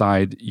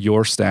alongside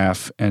your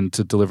staff and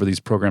to deliver these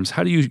programs?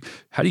 How do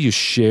you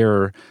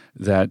share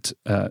that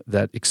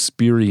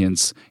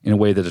experience in a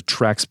way that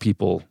attracts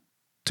people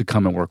to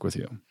come and work with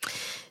you?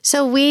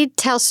 So we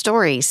tell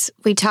stories.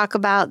 We talk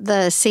about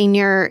the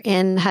senior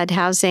in HUD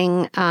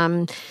housing.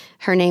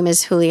 Her name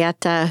is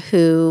Julieta,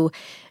 who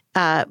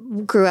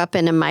grew up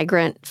in a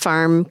migrant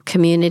farm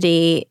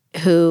community,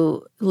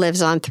 who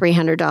lives on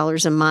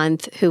 $300 a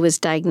month, who was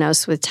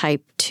diagnosed with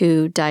type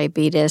 2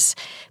 diabetes,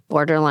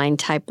 borderline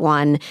type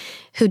 1,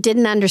 who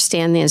didn't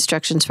understand the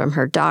instructions from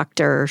her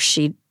doctor.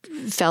 She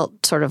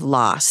felt sort of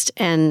lost.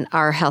 And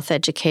our health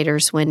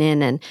educators went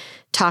in and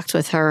talked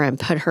with her and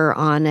put her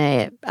on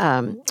a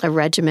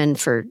regimen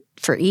for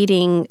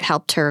eating,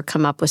 helped her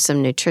come up with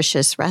some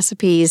nutritious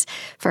recipes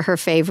for her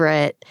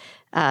favorite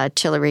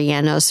chile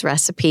rellenos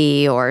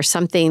recipe or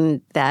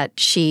something that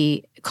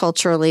she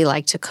culturally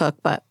liked to cook,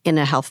 but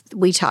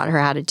we taught her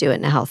how to do it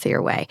in a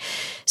healthier way.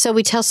 So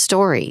we tell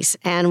stories,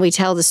 and we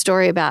tell the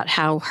story about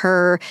how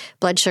her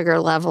blood sugar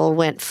level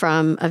went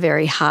from a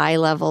very high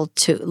level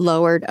to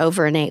lowered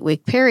over an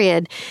 8-week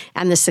period,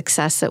 and the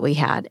success that we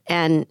had.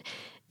 And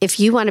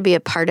if you want to be a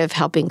part of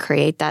helping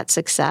create that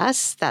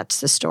success, that's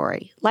the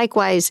story.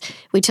 Likewise,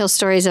 we tell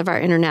stories of our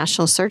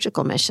international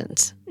surgical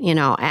missions,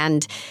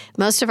 and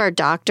most of our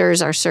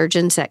doctors, our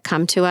surgeons that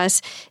come to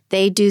us,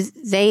 they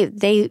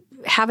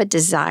have a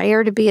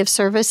desire to be of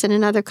service in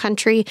another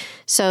country.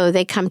 So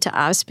they come to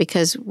us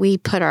because we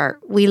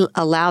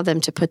allow them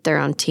to put their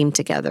own team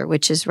together,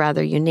 which is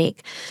rather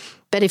unique.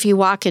 But if you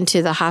walk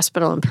into the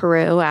hospital in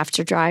Peru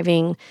after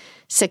driving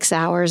 6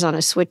 hours on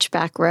a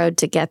switchback road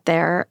to get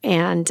there,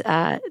 and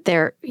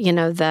there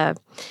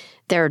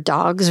are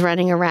dogs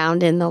running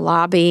around in the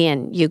lobby,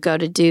 and you go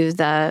to do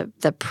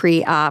the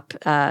pre-op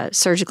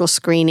surgical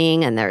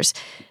screening, and there's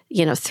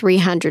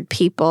 300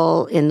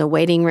 people in the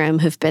waiting room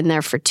who've been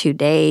there for 2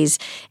 days,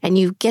 and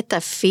you get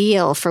the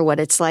feel for what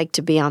it's like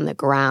to be on the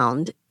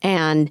ground.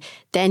 And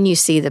then you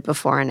see the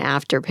before and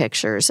after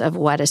pictures of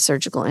what a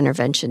surgical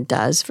intervention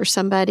does for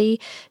somebody,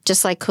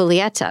 just like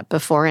Julieta,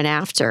 before and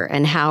after,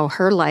 and how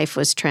her life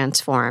was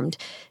transformed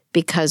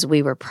because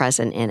we were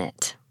present in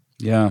it.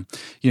 Yeah.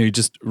 You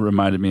just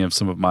reminded me of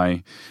some of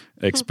my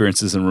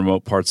experiences in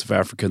remote parts of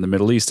Africa and the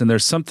Middle East. And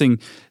there's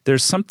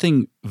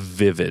something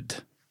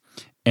vivid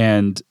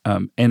and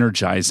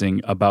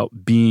energizing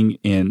about being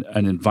in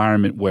an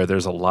environment where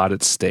there's a lot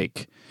at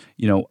stake.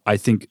 I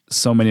think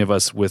so many of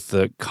us, with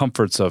the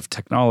comforts of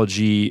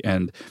technology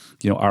and,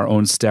 our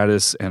own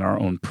status and our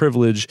own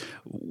privilege,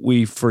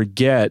 we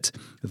forget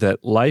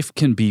that life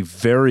can be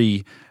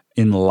very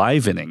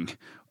enlivening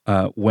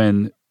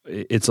when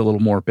it's a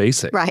little more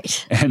basic.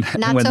 Right. And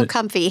not so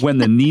comfy. When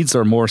the needs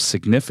are more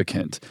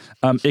significant.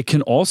 It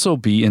can also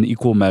be, in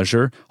equal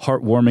measure,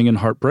 heartwarming and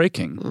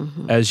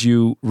heartbreaking as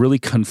you really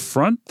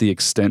confront the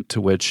extent to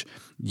which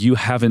you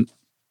haven't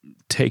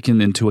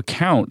taken into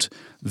account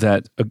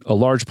that a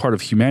large part of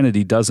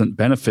humanity doesn't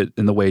benefit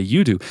in the way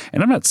you do.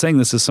 And I'm not saying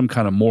this is some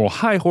kind of moral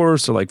high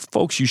horse or like,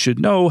 folks, you should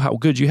know how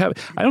good you have it.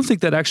 I don't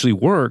think that actually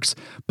works,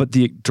 but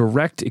the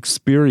direct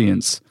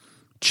experience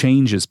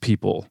changes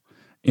people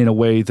in a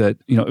way that,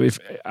 if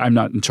I'm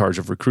not in charge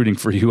of recruiting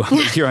for you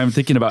here, I'm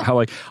thinking about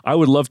how I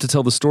would love to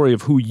tell the story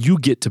of who you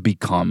get to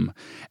become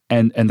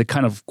and the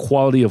kind of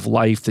quality of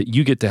life that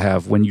you get to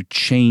have when you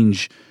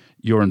change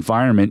your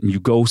environment and you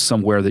go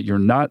somewhere that you're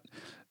not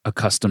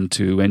accustomed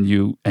to and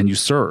you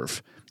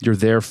serve. You're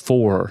there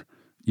for,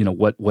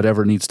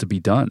 whatever needs to be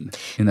done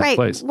in that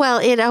place. Well,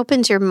 it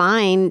opens your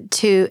mind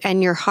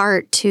and your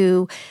heart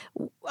to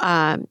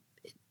a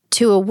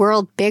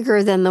world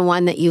bigger than the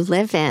one that you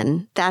live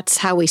in. That's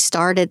how we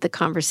started the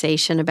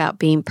conversation about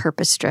being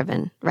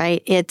purpose-driven,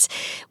 right?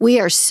 We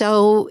are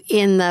so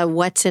in the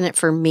what's in it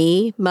for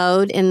me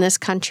mode in this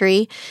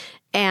country.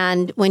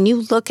 And when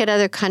you look at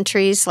other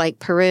countries like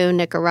Peru,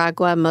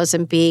 Nicaragua,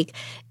 Mozambique,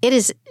 it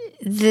is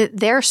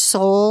their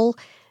sole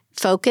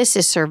focus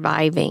is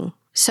surviving.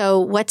 So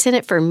what's in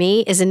it for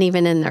me isn't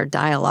even in their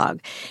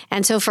dialogue.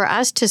 And so for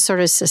us to sort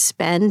of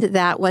suspend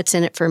that what's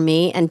in it for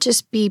me and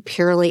just be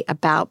purely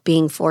about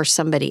being for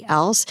somebody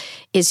else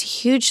is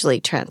hugely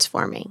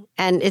transforming.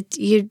 And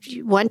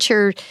once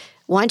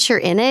you're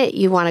in it,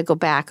 you want to go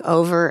back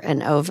over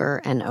and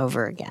over and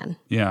over again.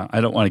 Yeah,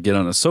 I don't want to get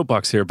on a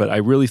soapbox here, but I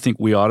really think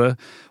we ought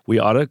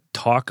to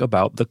talk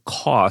about the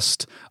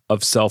cost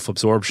of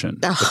self-absorption,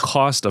 the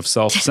cost of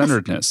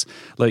self-centeredness.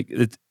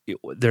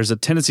 There's a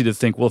tendency to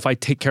think, well, if I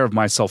take care of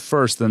myself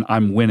first, then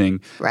I'm winning.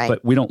 Right.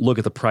 But we don't look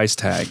at the price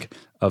tag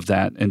of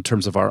that in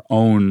terms of our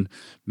own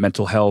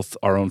mental health,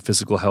 our own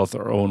physical health,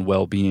 our own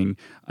well-being.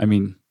 I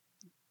mean,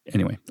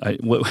 anyway,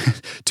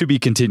 to be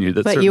continued.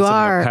 That's certainly something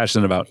I'm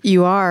passionate about.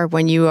 You are,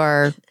 when you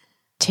are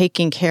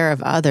taking care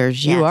of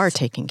others, you are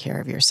taking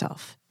care of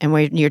yourself. And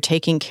when you're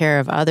taking care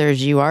of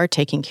others, you are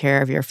taking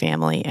care of your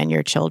family and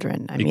your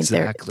children. I mean,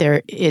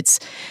 exactly.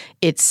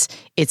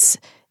 it's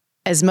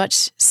as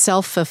much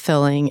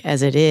self-fulfilling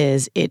as it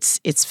is,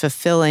 it's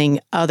fulfilling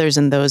others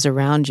and those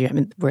around you. I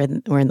mean,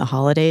 we're in the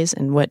holidays,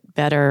 and what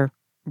better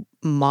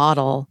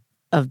model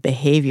of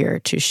behavior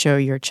to show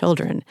your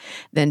children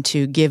than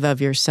to give of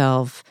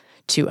yourself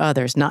to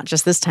others, not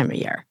just this time of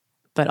year,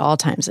 but all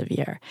times of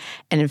year.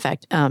 And in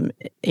fact,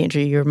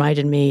 Andrew, you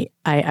reminded me,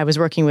 I was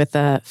working with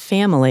a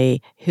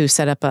family who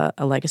set up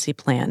a legacy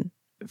plan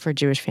for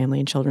Jewish Family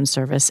and Children's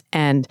Service.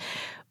 And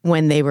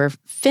when they were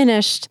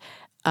finished,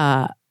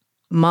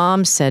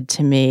 Mom said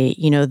to me,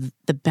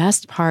 the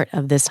best part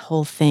of this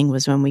whole thing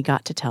was when we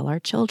got to tell our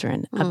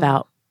children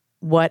about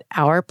what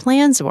our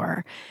plans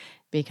were,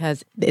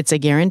 because it's a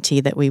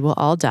guarantee that we will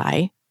all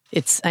die.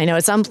 I know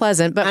it's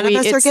unpleasant, but none of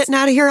us are getting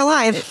out of here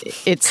alive.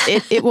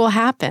 It will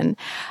happen.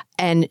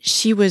 And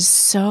she was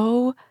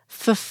so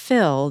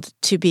fulfilled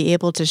to be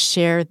able to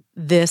share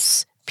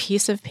this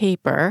piece of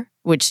paper,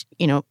 which,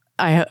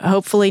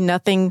 hopefully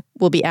nothing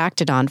will be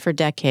acted on for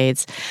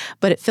decades,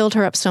 but it filled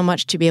her up so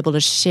much to be able to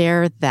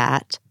share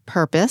that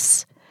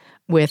purpose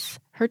with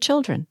her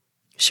children.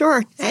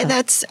 Sure.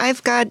 So.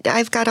 I've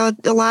got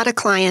a lot of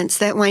clients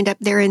that wind up,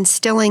 they're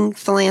instilling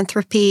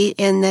philanthropy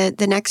in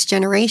the next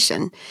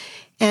generation.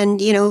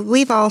 And,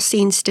 we've all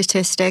seen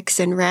statistics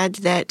and read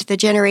that the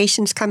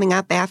generations coming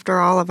up after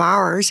all of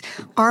ours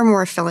are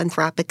more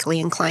philanthropically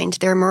inclined.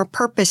 They're more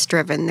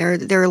purpose-driven.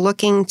 They're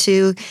looking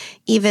to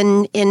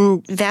even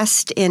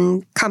invest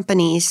in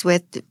companies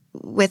with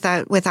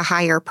a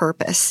higher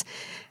purpose.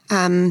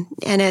 And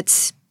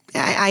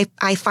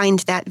I find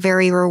that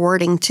very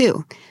rewarding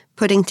too,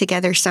 putting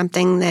together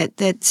something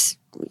that's,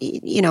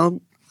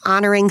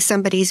 honoring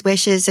somebody's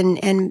wishes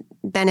and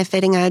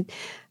benefiting a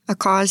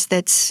cause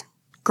that's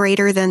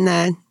greater than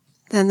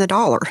the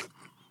dollar.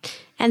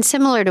 And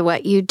similar to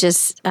what you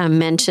just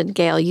mentioned,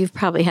 Gail, you've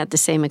probably had the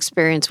same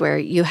experience where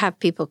you have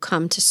people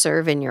come to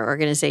serve in your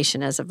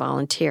organization as a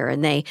volunteer,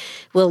 and they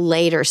will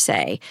later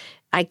say,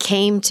 I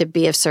came to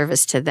be of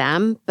service to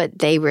them, but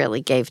they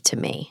really gave to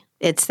me.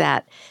 It's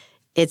that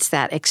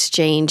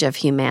exchange of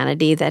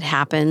humanity that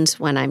happens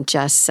when I'm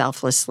just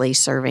selflessly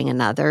serving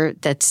another.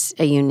 That's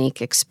a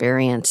unique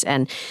experience.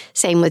 And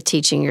same with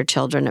teaching your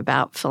children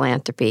about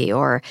philanthropy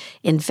or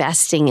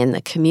investing in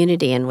the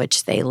community in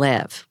which they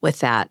live with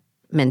that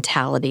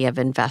mentality of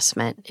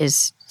investment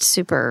is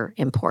super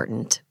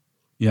important.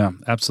 Yeah,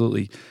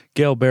 absolutely.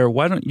 Gail Baer,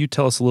 why don't you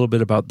tell us a little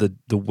bit about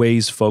the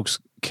ways folks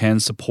can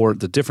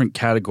support the different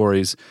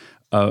categories,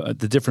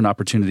 the different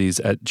opportunities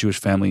at Jewish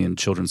Family and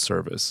Children's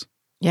Service?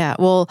 Yeah,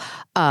 well,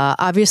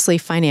 obviously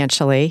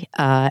financially,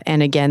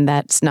 and again,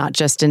 that's not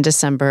just in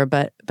December,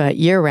 but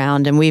year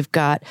round. And we've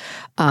got,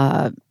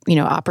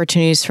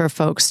 opportunities for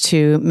folks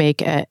to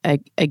make a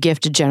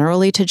gift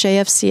generally to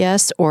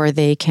JFCS, or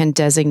they can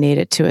designate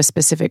it to a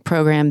specific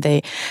program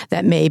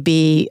that may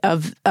be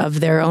of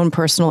their own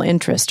personal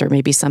interest, or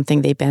maybe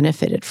something they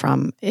benefited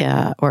from,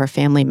 or a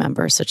family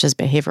member, such as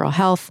behavioral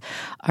health,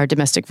 our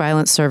domestic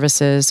violence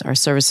services, our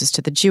services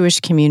to the Jewish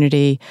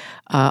community,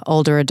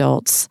 older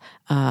adults,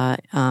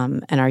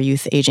 and our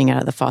youth aging out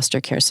of the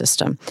foster care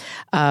system.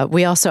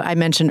 We also, I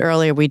mentioned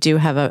earlier, we do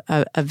have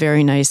a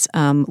very nice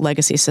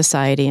legacy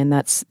society, and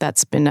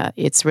that's been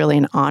it's really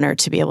an honor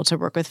to be able to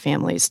work with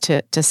families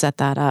to set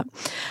that up.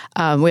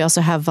 We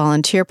also have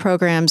volunteer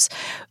programs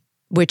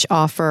which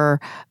offer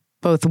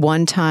both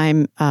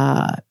one-time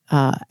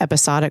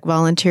episodic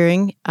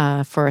volunteering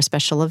for a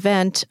special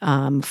event,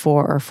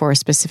 for a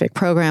specific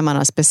program on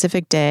a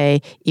specific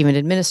day, even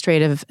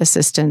administrative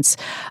assistance.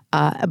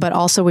 But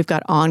also we've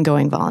got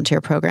ongoing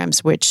volunteer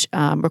programs, which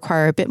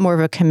require a bit more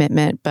of a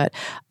commitment, but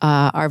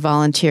our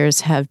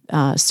volunteers have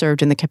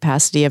served in the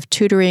capacity of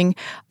tutoring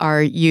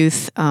our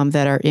youth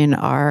that are in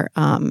our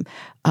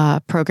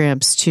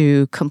programs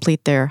to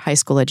complete their high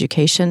school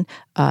education.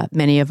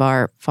 Many of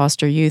our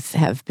foster youth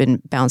have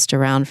been bounced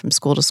around from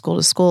school to school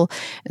to school,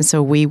 and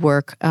so we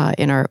work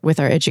with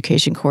our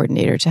education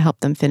coordinator to help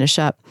them finish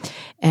up.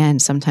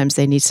 And sometimes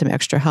they need some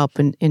extra help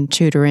in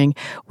tutoring.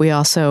 We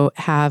also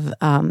have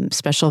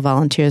special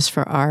volunteers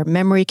for our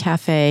memory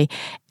cafe,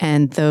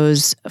 and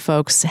those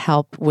folks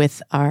help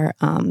with our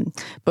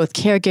both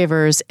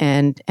caregivers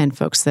and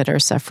folks that are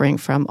suffering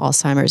from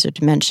Alzheimer's or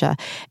dementia.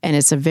 And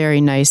it's a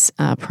very nice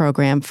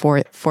program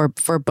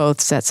for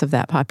both sets of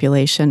that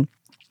population.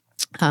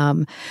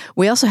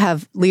 We also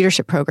have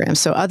leadership programs.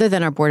 So other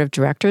than our board of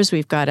directors,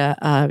 we've got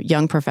a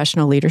young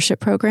professional leadership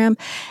program.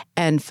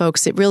 And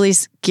folks, it really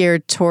is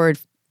geared toward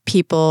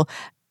people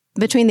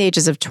between the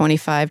ages of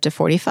 25 to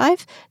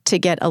 45 to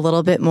get a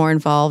little bit more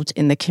involved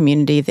in the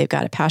community. They've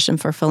got a passion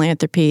for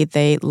philanthropy.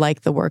 They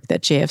like the work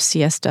that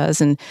JFCS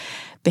does in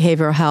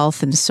behavioral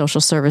health and social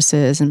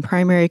services and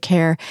primary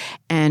care.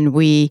 And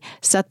we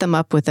set them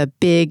up with a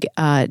big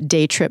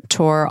day trip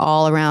tour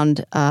all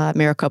around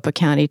Maricopa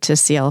County to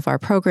see all of our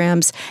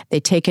programs. They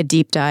take a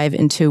deep dive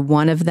into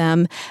one of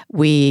them.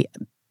 We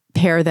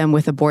pair them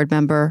with a board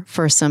member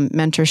for some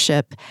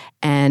mentorship,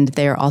 and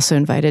they are also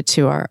invited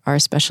to our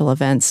special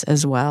events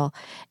as well.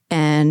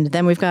 And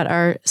then we've got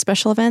our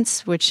special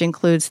events, which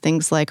includes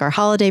things like our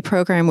holiday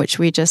program, which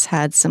we just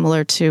had,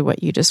 similar to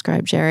what you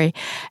described, Jerry,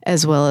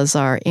 as well as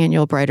our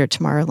annual Brighter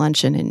Tomorrow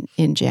luncheon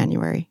in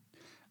January.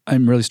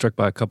 I'm really struck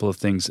by a couple of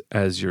things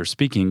as you're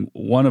speaking,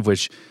 one of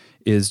which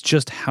is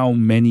just how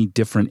many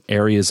different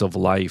areas of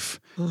life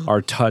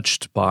are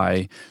touched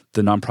by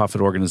the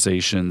nonprofit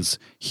organizations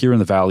here in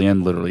the Valley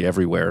and literally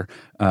everywhere.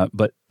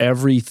 But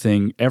every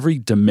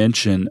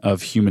dimension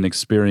of human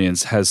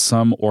experience has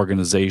some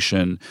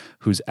organization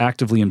who's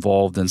actively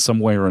involved in some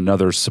way or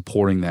another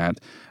supporting that.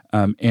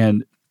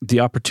 And the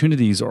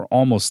opportunities are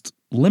almost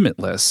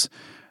limitless.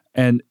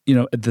 And,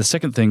 the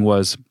second thing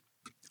was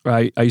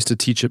I used to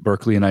teach at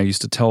Berkeley, and I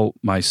used to tell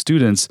my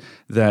students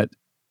that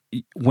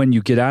when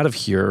you get out of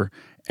here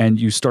and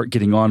you start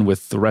getting on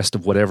with the rest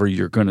of whatever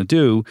you're going to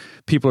do,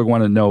 people are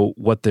going to know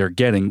what they're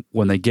getting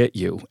when they get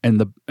you,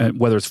 and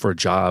whether it's for a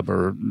job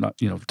or not,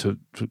 to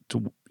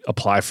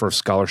apply for a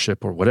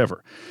scholarship or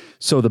whatever.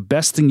 So the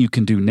best thing you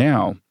can do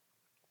now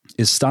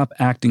is stop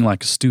acting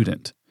like a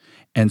student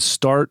and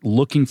start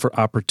looking for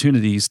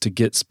opportunities to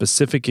get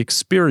specific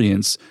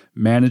experience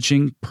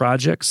managing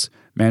projects,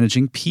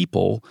 managing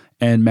people,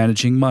 and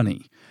managing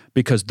money.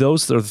 Because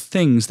those are the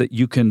things that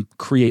you can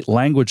create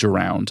language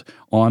around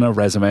on a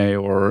resume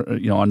or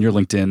on your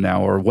LinkedIn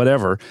now or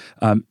whatever,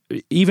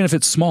 even if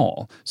it's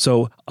small.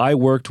 So I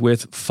worked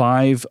with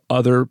 5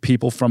 other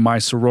people from my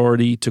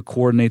sorority to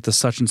coordinate the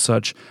such and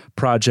such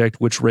project,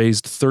 which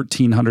raised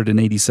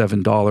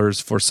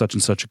 $1,387 for such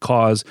and such a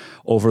cause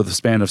over the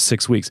span of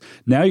 6 weeks.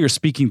 Now you're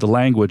speaking the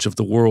language of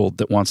the world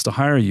that wants to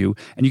hire you,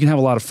 and you can have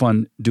a lot of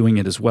fun doing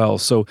it as well.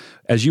 So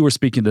as you were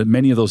speaking to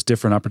many of those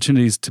different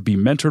opportunities to be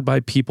mentored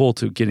by people,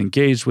 to get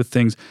engaged with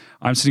things,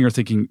 I'm sitting here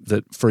thinking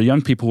that for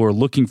young people who are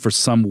looking for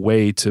some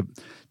way to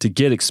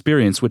get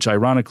experience, which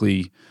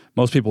ironically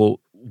most people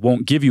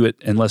won't give you it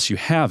unless you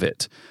have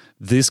it,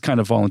 this kind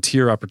of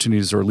volunteer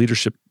opportunities or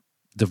leadership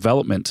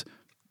development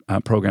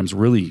programs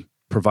really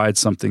provide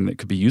something that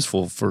could be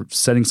useful for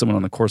setting someone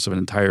on the course of an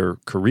entire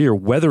career,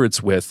 whether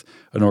it's with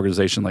an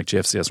organization like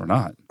JFCS or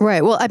not.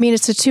 Right. Well, I mean,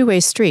 it's a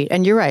two-way street.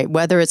 And you're right,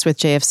 whether it's with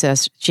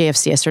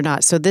JFCS or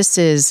not. So this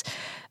is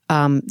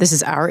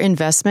our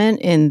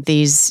investment in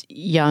these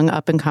young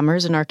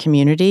up-and-comers in our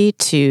community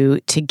to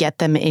get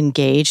them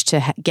engaged,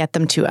 to get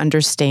them to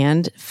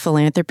understand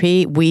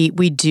philanthropy. We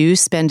do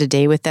spend a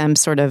day with them,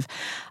 sort of,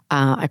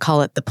 I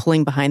call it the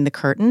pulling behind the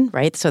curtain,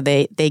 right? So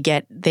they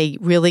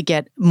really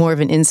get more of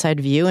an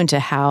inside view into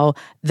how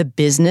the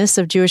business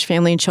of Jewish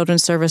Family and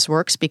Children's Service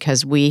works,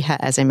 because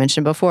as I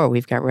mentioned before,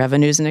 we've got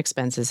revenues and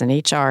expenses and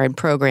HR and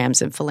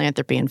programs and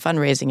philanthropy and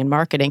fundraising and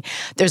marketing.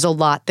 There's a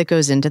lot that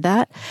goes into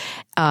that.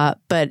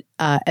 But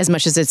as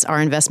much as it's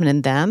our investment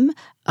in them,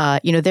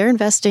 they're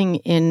investing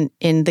in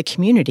the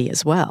community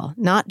as well,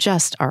 not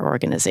just our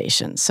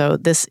organization. So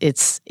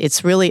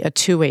it's really a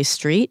two-way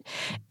street.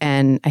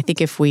 And I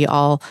think if we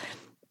all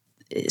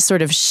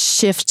sort of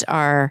shift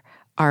our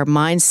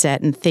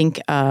mindset and think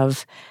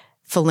of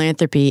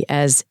philanthropy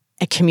as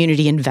a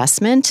community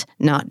investment,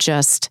 not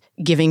just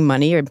giving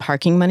money or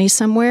parking money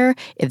somewhere,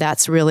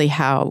 that's really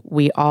how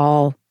we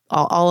all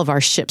of our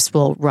ships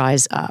will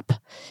rise up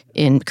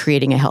in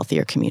creating a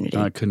healthier community.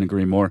 I couldn't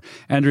agree more.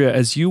 Andrea,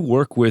 as you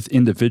work with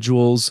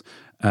individuals,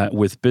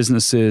 with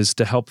businesses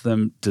to help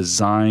them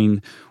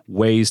design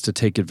ways to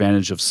take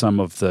advantage of some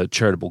of the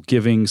charitable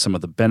giving, some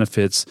of the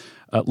benefits,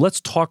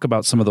 let's talk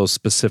about some of those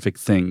specific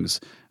things,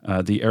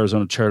 the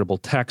Arizona Charitable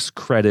Tax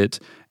Credit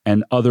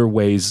and other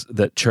ways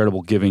that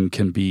charitable giving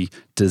can be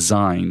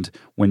designed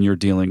when you're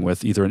dealing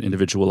with either an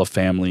individual, a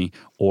family,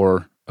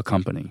 or a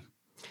company.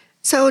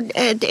 So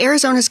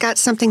Arizona's got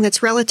something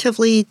that's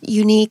relatively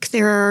unique.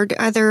 There are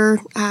other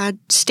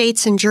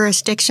states and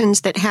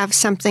jurisdictions that have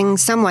something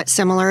somewhat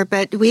similar,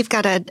 but we've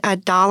got a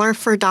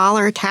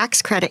dollar-for-dollar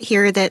tax credit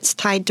here that's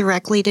tied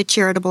directly to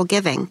charitable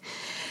giving.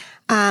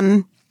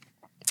 We're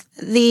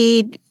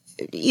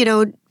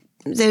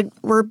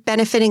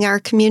benefiting our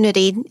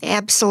community,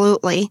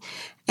 absolutely.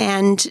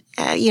 And,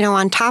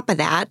 on top of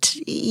that,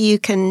 you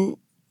can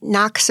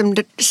knock some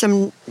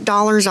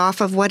dollars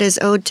off of what is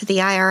owed to the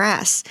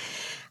IRS.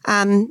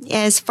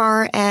 As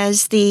far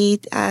as the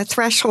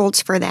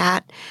thresholds for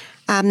that,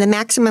 the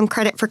maximum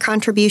credit for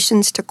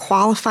contributions to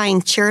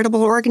qualifying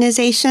charitable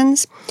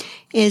organizations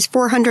is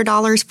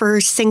 $400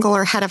 for single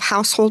or head of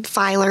household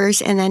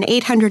filers, and then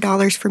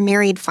 $800 for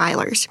married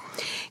filers.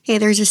 Okay,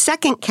 there's a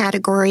second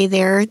category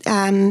there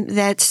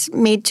that's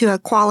made to a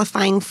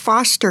qualifying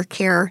foster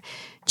care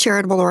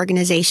charitable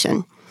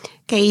organization.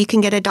 Okay, you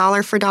can get a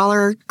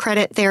dollar-for-dollar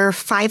credit there,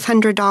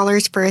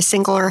 $500 for a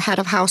single or head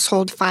of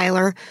household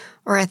filer,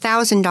 or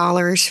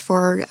 $1,000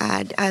 for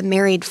a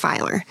married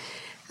filer.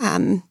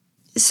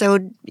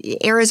 So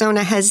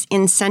Arizona has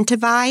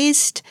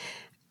incentivized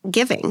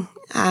giving.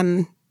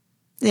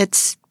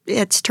 It's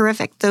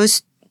terrific.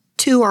 Those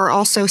two are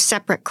also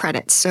separate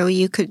credits, so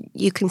you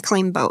can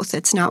claim both.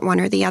 It's not one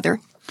or the other.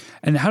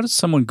 And how does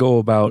someone go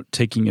about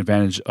taking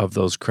advantage of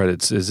those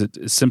credits? Is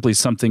it simply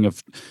something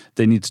of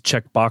they need to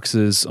check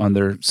boxes on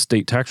their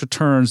state tax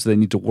returns? Do they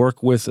need to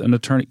work with an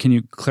attorney? Can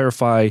you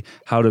clarify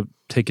how to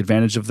take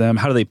advantage of them?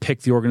 How do they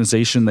pick the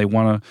organization they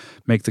want to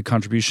make the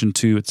contribution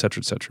to, et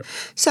cetera, et cetera?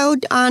 So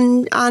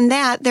on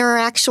that, there are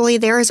actually,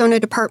 the Arizona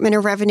Department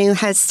of Revenue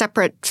has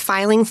separate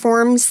filing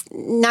forms,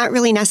 not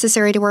really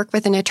necessary to work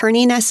with an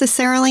attorney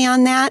necessarily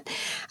on that,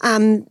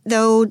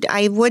 though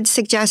I would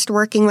suggest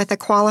working with a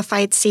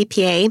qualified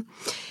CPA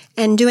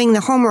and doing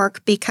the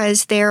homework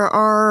because there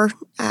are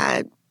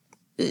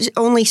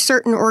only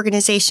certain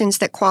organizations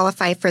that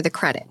qualify for the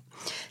credit.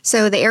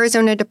 So the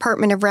Arizona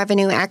Department of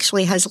Revenue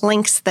actually has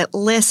links that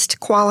list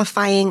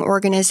qualifying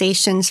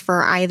organizations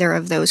for either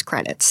of those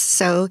credits.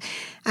 So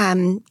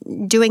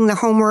doing the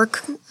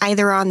homework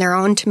either on their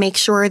own to make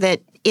sure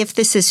that if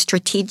this is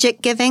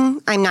strategic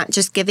giving, I'm not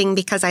just giving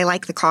because I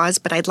like the cause,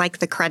 but I'd like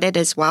the credit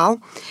as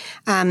well.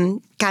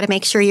 Got to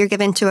make sure you're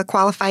given to a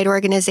qualified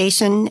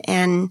organization,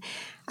 and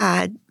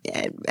a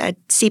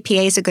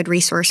CPA is a good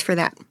resource for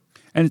that.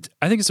 And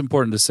I think it's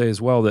important to say as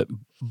well that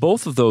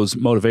both of those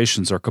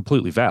motivations are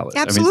completely valid.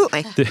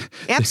 Absolutely. I mean,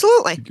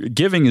 Absolutely.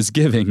 Giving is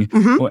giving.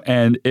 Mm-hmm.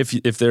 And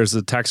if there's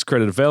a tax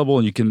credit available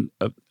and you can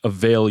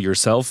avail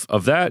yourself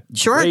of that,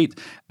 sure. Great.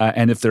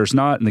 And if there's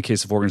not, in the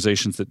case of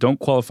organizations that don't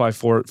qualify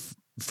for it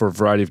for a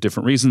variety of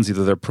different reasons,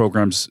 either their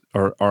programs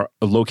are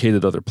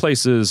located other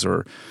places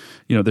or,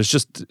 there's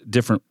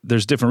different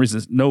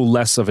reasons, no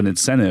less of an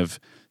incentive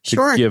to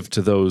sure. give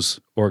to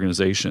those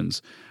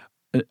organizations.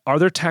 Are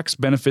there tax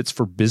benefits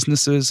for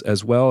businesses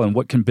as well? And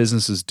what can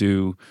businesses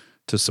do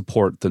to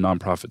support the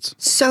nonprofits?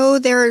 So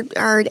there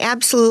are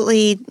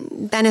absolutely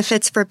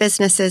benefits for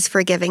businesses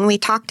for giving. We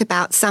talked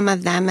about some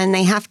of them, and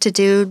they have to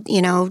do,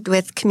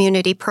 with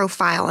community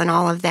profile and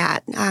all of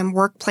that,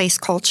 workplace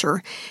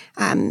culture.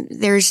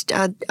 There's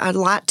a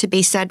lot to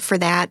be said for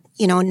that,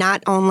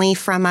 not only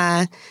from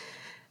a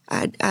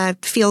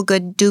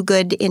feel-good,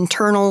 do-good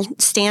internal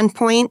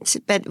standpoint,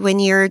 but when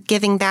you're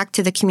giving back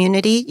to the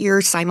community, you're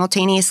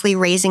simultaneously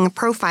raising a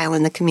profile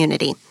in the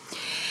community.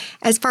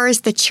 As far as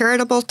the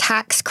charitable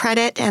tax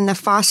credit and the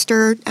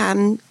foster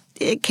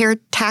care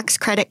tax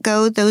credit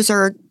go, those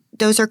are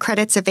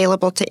credits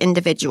available to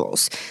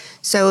individuals.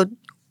 So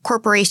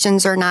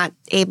corporations are not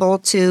able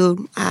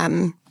to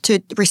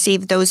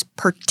receive those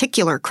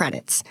particular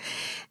credits.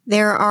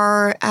 There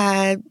are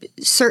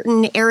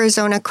certain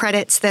Arizona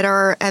credits that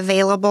are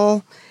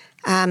available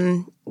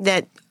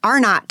that are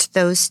not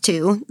those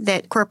two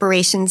that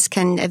corporations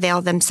can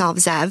avail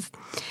themselves of.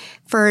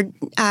 For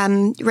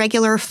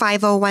regular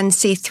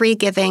 501c3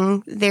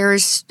 giving,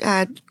 there's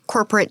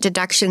corporate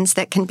deductions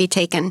that can be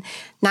taken,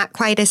 not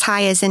quite as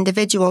high as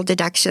individual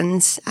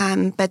deductions,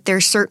 but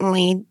there's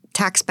certainly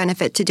tax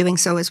benefit to doing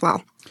so as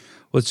well.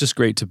 Well, it's just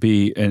great to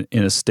be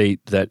in a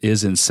state that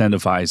is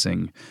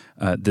incentivizing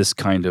this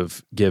kind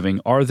of giving.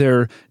 Are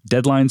there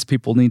deadlines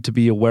people need to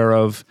be aware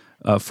of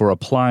for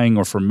applying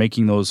or for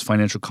making those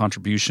financial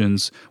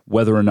contributions,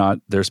 whether or not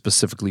they're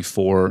specifically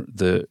for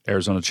the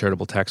Arizona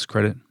Charitable Tax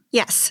Credit?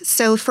 Yes.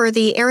 So for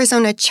the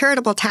Arizona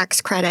Charitable Tax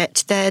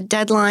Credit, the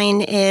deadline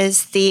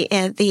is the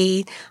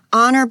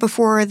honor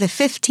before the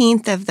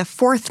 15th of the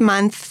fourth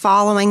month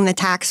following the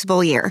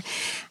taxable year.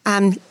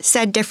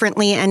 Said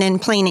differently and in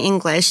plain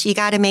English, you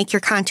got to make your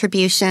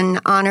contribution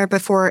honor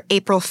before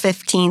April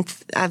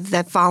 15th of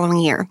the following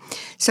year.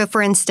 So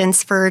for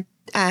instance,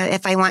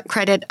 if I want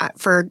credit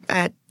for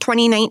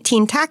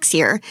 2019 tax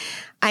year,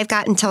 I've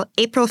got until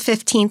April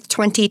 15th,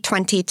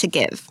 2020 to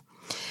give.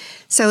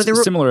 So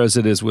similar as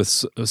it is with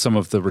some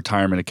of the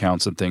retirement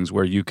accounts and things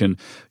where you can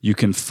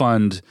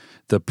fund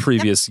the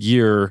previous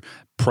year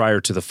prior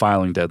to the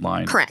filing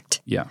deadline. Correct.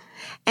 Yeah.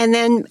 And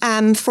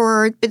then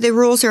for the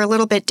rules are a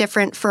little bit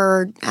different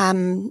for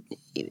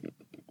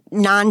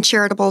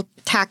non-charitable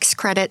tax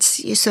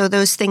credits. So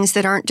those things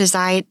that are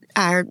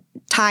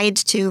tied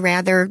to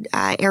rather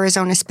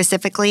Arizona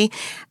specifically,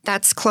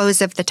 that's close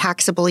of the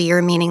taxable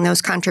year, meaning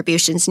those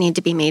contributions need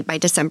to be made by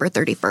December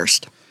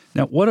 31st.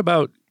 Now, what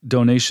about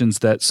donations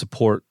that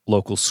support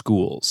local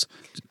schools?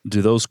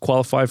 Do those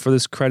qualify for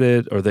this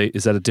credit?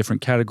 Is that a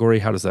different category?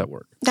 How does that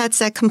work? That's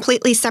a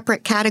completely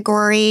separate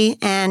category,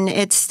 and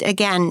it's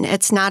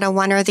not a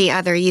one or the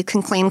other. You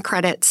can claim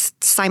credits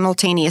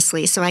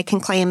simultaneously. So I can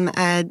claim,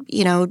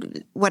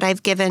 what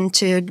I've given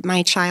to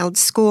my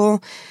child's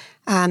school,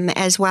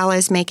 as well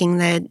as making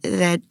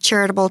the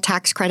charitable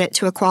tax credit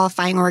to a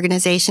qualifying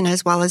organization,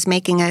 as well as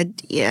making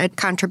a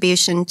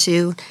contribution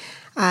to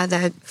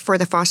for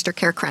the foster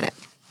care credit.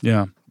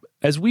 Yeah.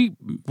 As we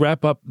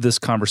wrap up this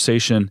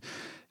conversation,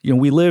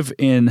 we live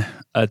in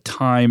a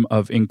time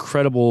of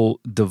incredible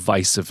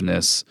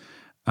divisiveness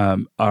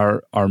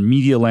Our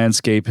media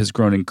landscape has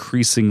grown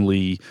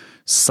increasingly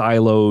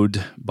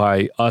siloed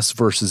by us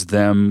versus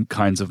them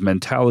kinds of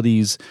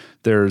mentalities.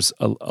 There's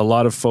a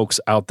lot of folks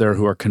out there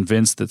who are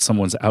convinced that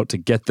someone's out to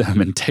get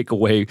them and take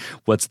away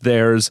what's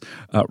theirs,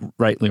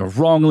 rightly or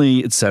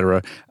wrongly,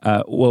 etc.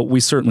 Well, we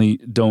certainly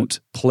don't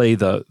play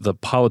the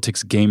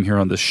politics game here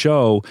on the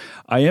show.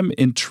 I am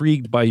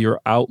intrigued by your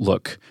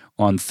outlook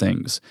on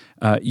things.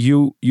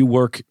 You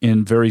work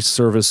in very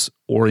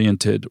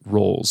service-oriented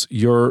roles.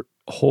 Your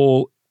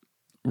whole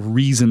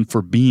reason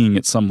for being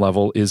at some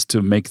level is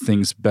to make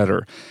things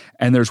better.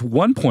 And there's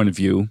one point of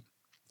view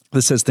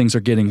that says things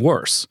are getting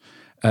worse.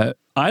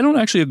 I don't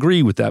actually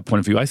agree with that point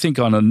of view. I think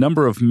on a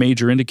number of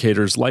major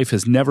indicators, life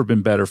has never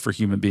been better for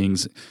human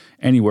beings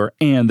anywhere,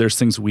 and there's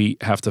things we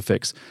have to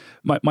fix.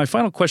 My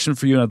final question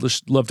for you, and I'd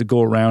just love to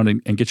go around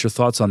and get your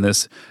thoughts on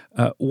this.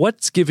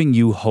 What's giving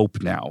you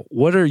hope now?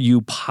 What are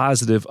you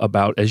positive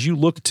about as you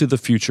look to the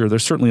future?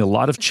 There's certainly a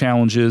lot of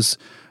challenges,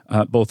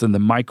 both in the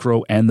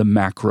micro and the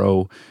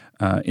macro,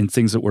 in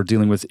things that we're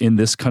dealing with in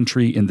this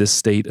country, in this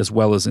state, as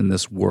well as in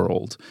this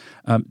world.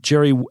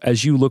 Jerry,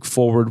 as you look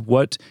forward,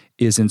 what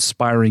is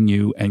inspiring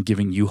you and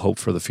giving you hope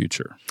for the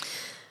future?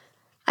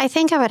 I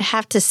think I would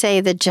have to say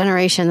the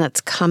generation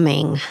that's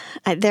coming.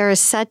 There is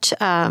such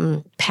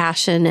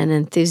passion and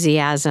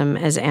enthusiasm,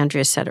 as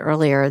Andrea said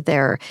earlier.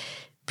 They're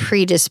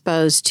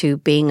predisposed to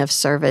being of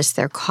service.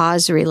 They're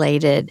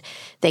cause-related.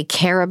 They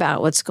care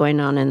about what's going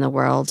on in the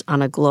world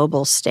on a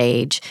global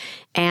stage,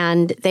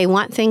 and they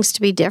want things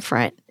to be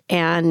different.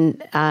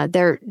 And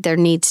there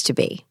needs to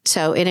be.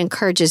 So it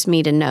encourages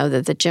me to know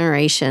that the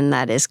generation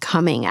that is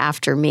coming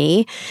after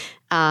me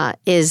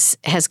has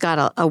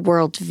got a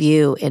world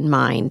view in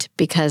mind,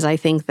 because I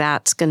think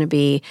that's going to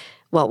be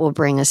what will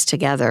bring us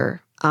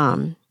together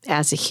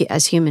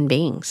as human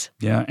beings.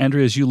 Yeah,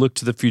 Andrea, as you look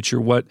to the future,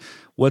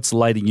 what's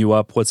lighting you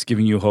up? What's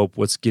giving you hope?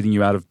 What's getting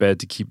you out of bed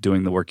to keep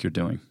doing the work you're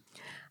doing?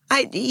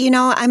 I'm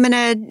going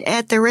to,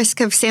 at the risk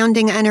of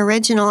sounding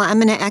unoriginal, I'm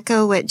going to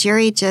echo what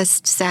Jerry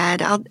just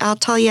said. I'll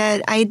tell you,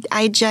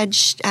 I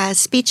judge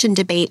speech and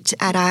debate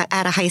at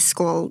a high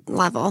school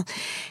level,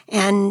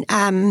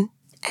 and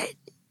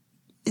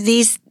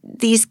these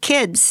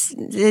kids,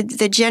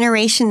 the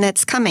generation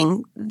that's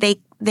coming,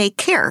 they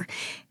care,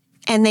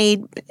 and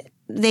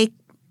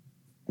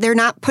they're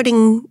not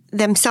putting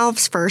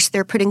themselves first.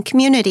 They're putting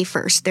community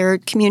first. They're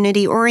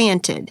community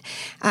oriented.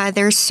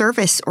 They're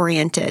service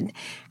oriented.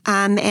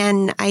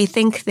 And I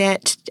think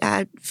that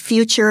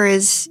future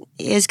is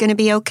going to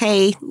be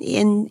okay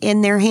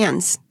in their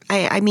hands.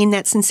 I mean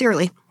that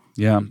sincerely.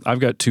 Yeah,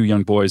 I've got 2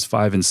 young boys,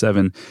 5 and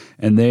 7,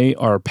 and they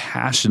are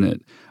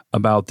passionate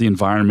about the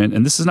environment.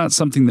 And this is not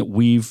something that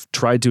we've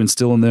tried to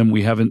instill in them.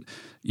 We haven't,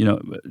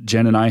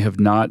 Jen and I have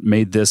not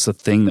made this a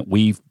thing that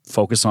we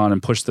focus on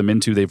and push them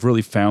into. They've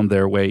really found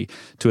their way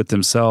to it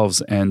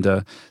themselves. And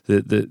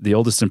the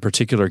oldest in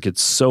particular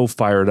gets so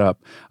fired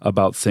up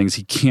about things.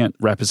 He can't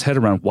wrap his head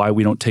around why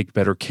we don't take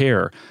better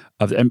care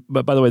of them.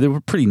 But by the way, they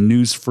were pretty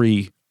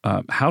news-free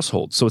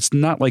household. So it's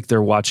not like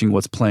they're watching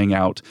what's playing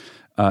out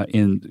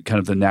in kind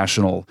of the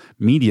national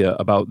media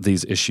about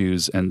these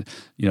issues, and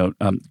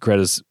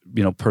Greta's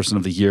Person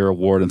of the Year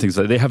award and things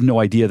like that. They have no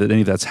idea that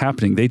any of that's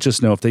happening. They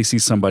just know if they see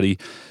somebody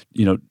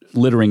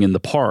littering in the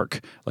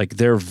park, like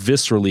they're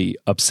viscerally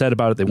upset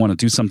about it. They want to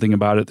do something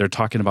about it. They're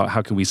talking about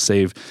how can we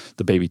save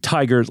the baby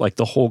tigers, like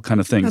the whole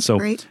kind of thing. That's so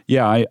great.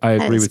 Yeah, I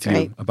agree with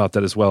you about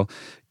that as well.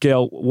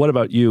 Gail, what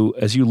about you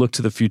as you look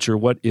to the future?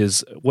 What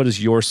is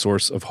your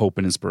source of hope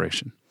and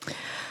inspiration?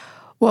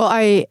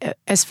 Well,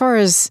 as far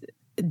as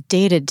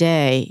day to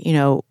day,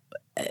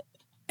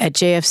 at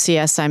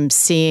JFCS, I'm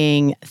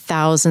seeing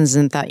thousands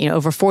and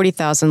over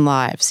 40,000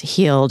 lives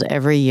healed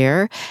every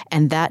year.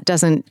 And that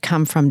doesn't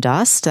come from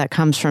dust. That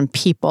comes from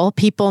people.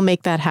 People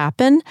make that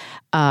happen.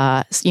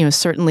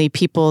 Certainly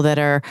people that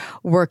are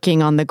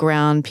working on the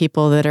ground,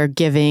 people that are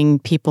giving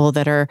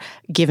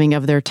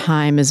of their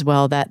time as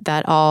well.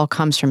 That all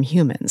comes from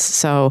humans.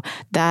 So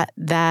that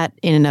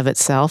in and of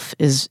itself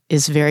is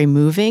very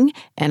moving.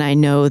 And I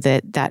know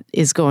that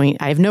is going.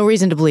 I have no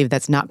reason to believe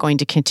that's not going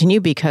to continue,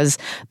 because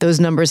those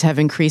numbers have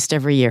increased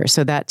every year.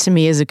 So that to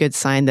me is a good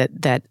sign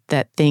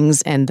that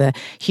things and the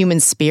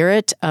human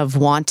spirit of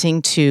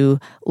wanting to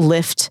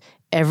lift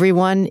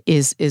everyone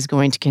is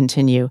going to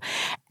continue.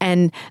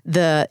 And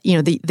the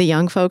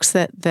young folks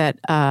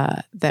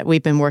that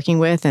we've been working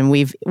with, and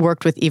we've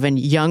worked with even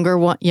younger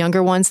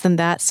ones than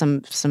that,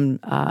 some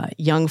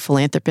young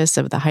philanthropists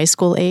of the high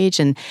school age,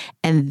 and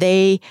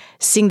they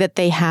seeing that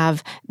they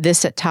have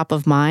this at top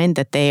of mind,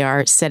 that they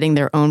are setting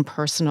their own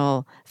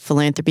personal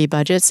philanthropy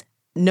budgets.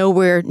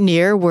 Nowhere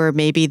near where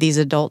maybe these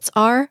adults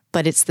are,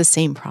 but it's the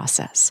same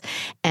process.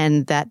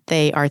 And that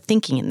they are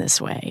thinking in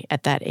this way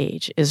at that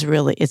age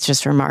it's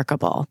just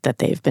remarkable that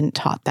they've been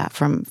taught that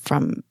from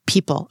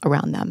people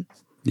around them.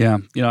 Yeah.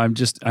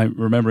 I'm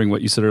remembering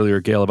what you said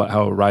earlier, Gail, about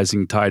how a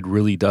rising tide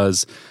really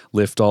does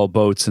lift all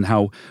boats, and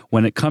how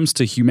when it comes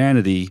to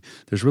humanity,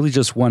 there's really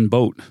just one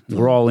boat.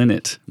 We're all in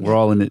it. We're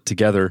all in it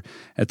together.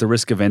 At the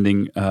risk of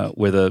ending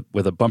with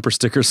a bumper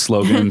sticker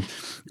slogan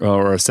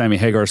or a Sammy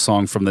Hagar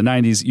song from the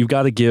 90s, you've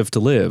got to give to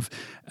live.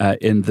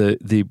 And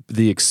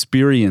the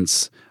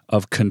experience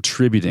of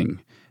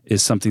contributing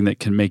is something that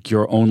can make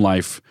your own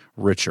life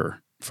richer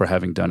for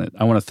having done it.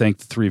 I want to thank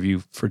the three of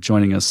you for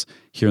joining us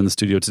here in the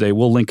studio today.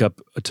 We'll link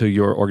up to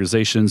your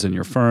organizations and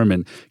your firm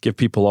and give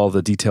people all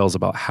the details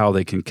about how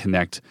they can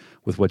connect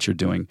with what you're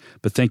doing.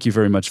 But thank you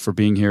very much for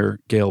being here.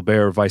 Gail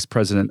Baer, Vice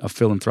President of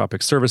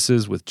Philanthropic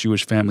Services with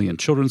Jewish Family and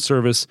Children's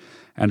Service,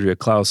 Andrea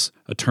Klaus,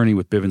 attorney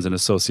with Bivens &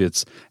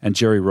 Associates, and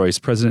Jerry Royce,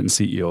 President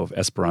and CEO of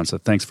Esperanza.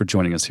 Thanks for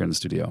joining us here in the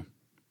studio.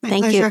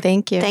 Thank you.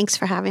 Thank you. Thanks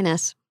for having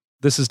us.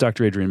 This is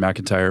Dr. Adrienne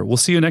McIntyre. We'll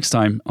see you next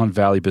time on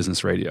Valley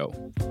Business Radio.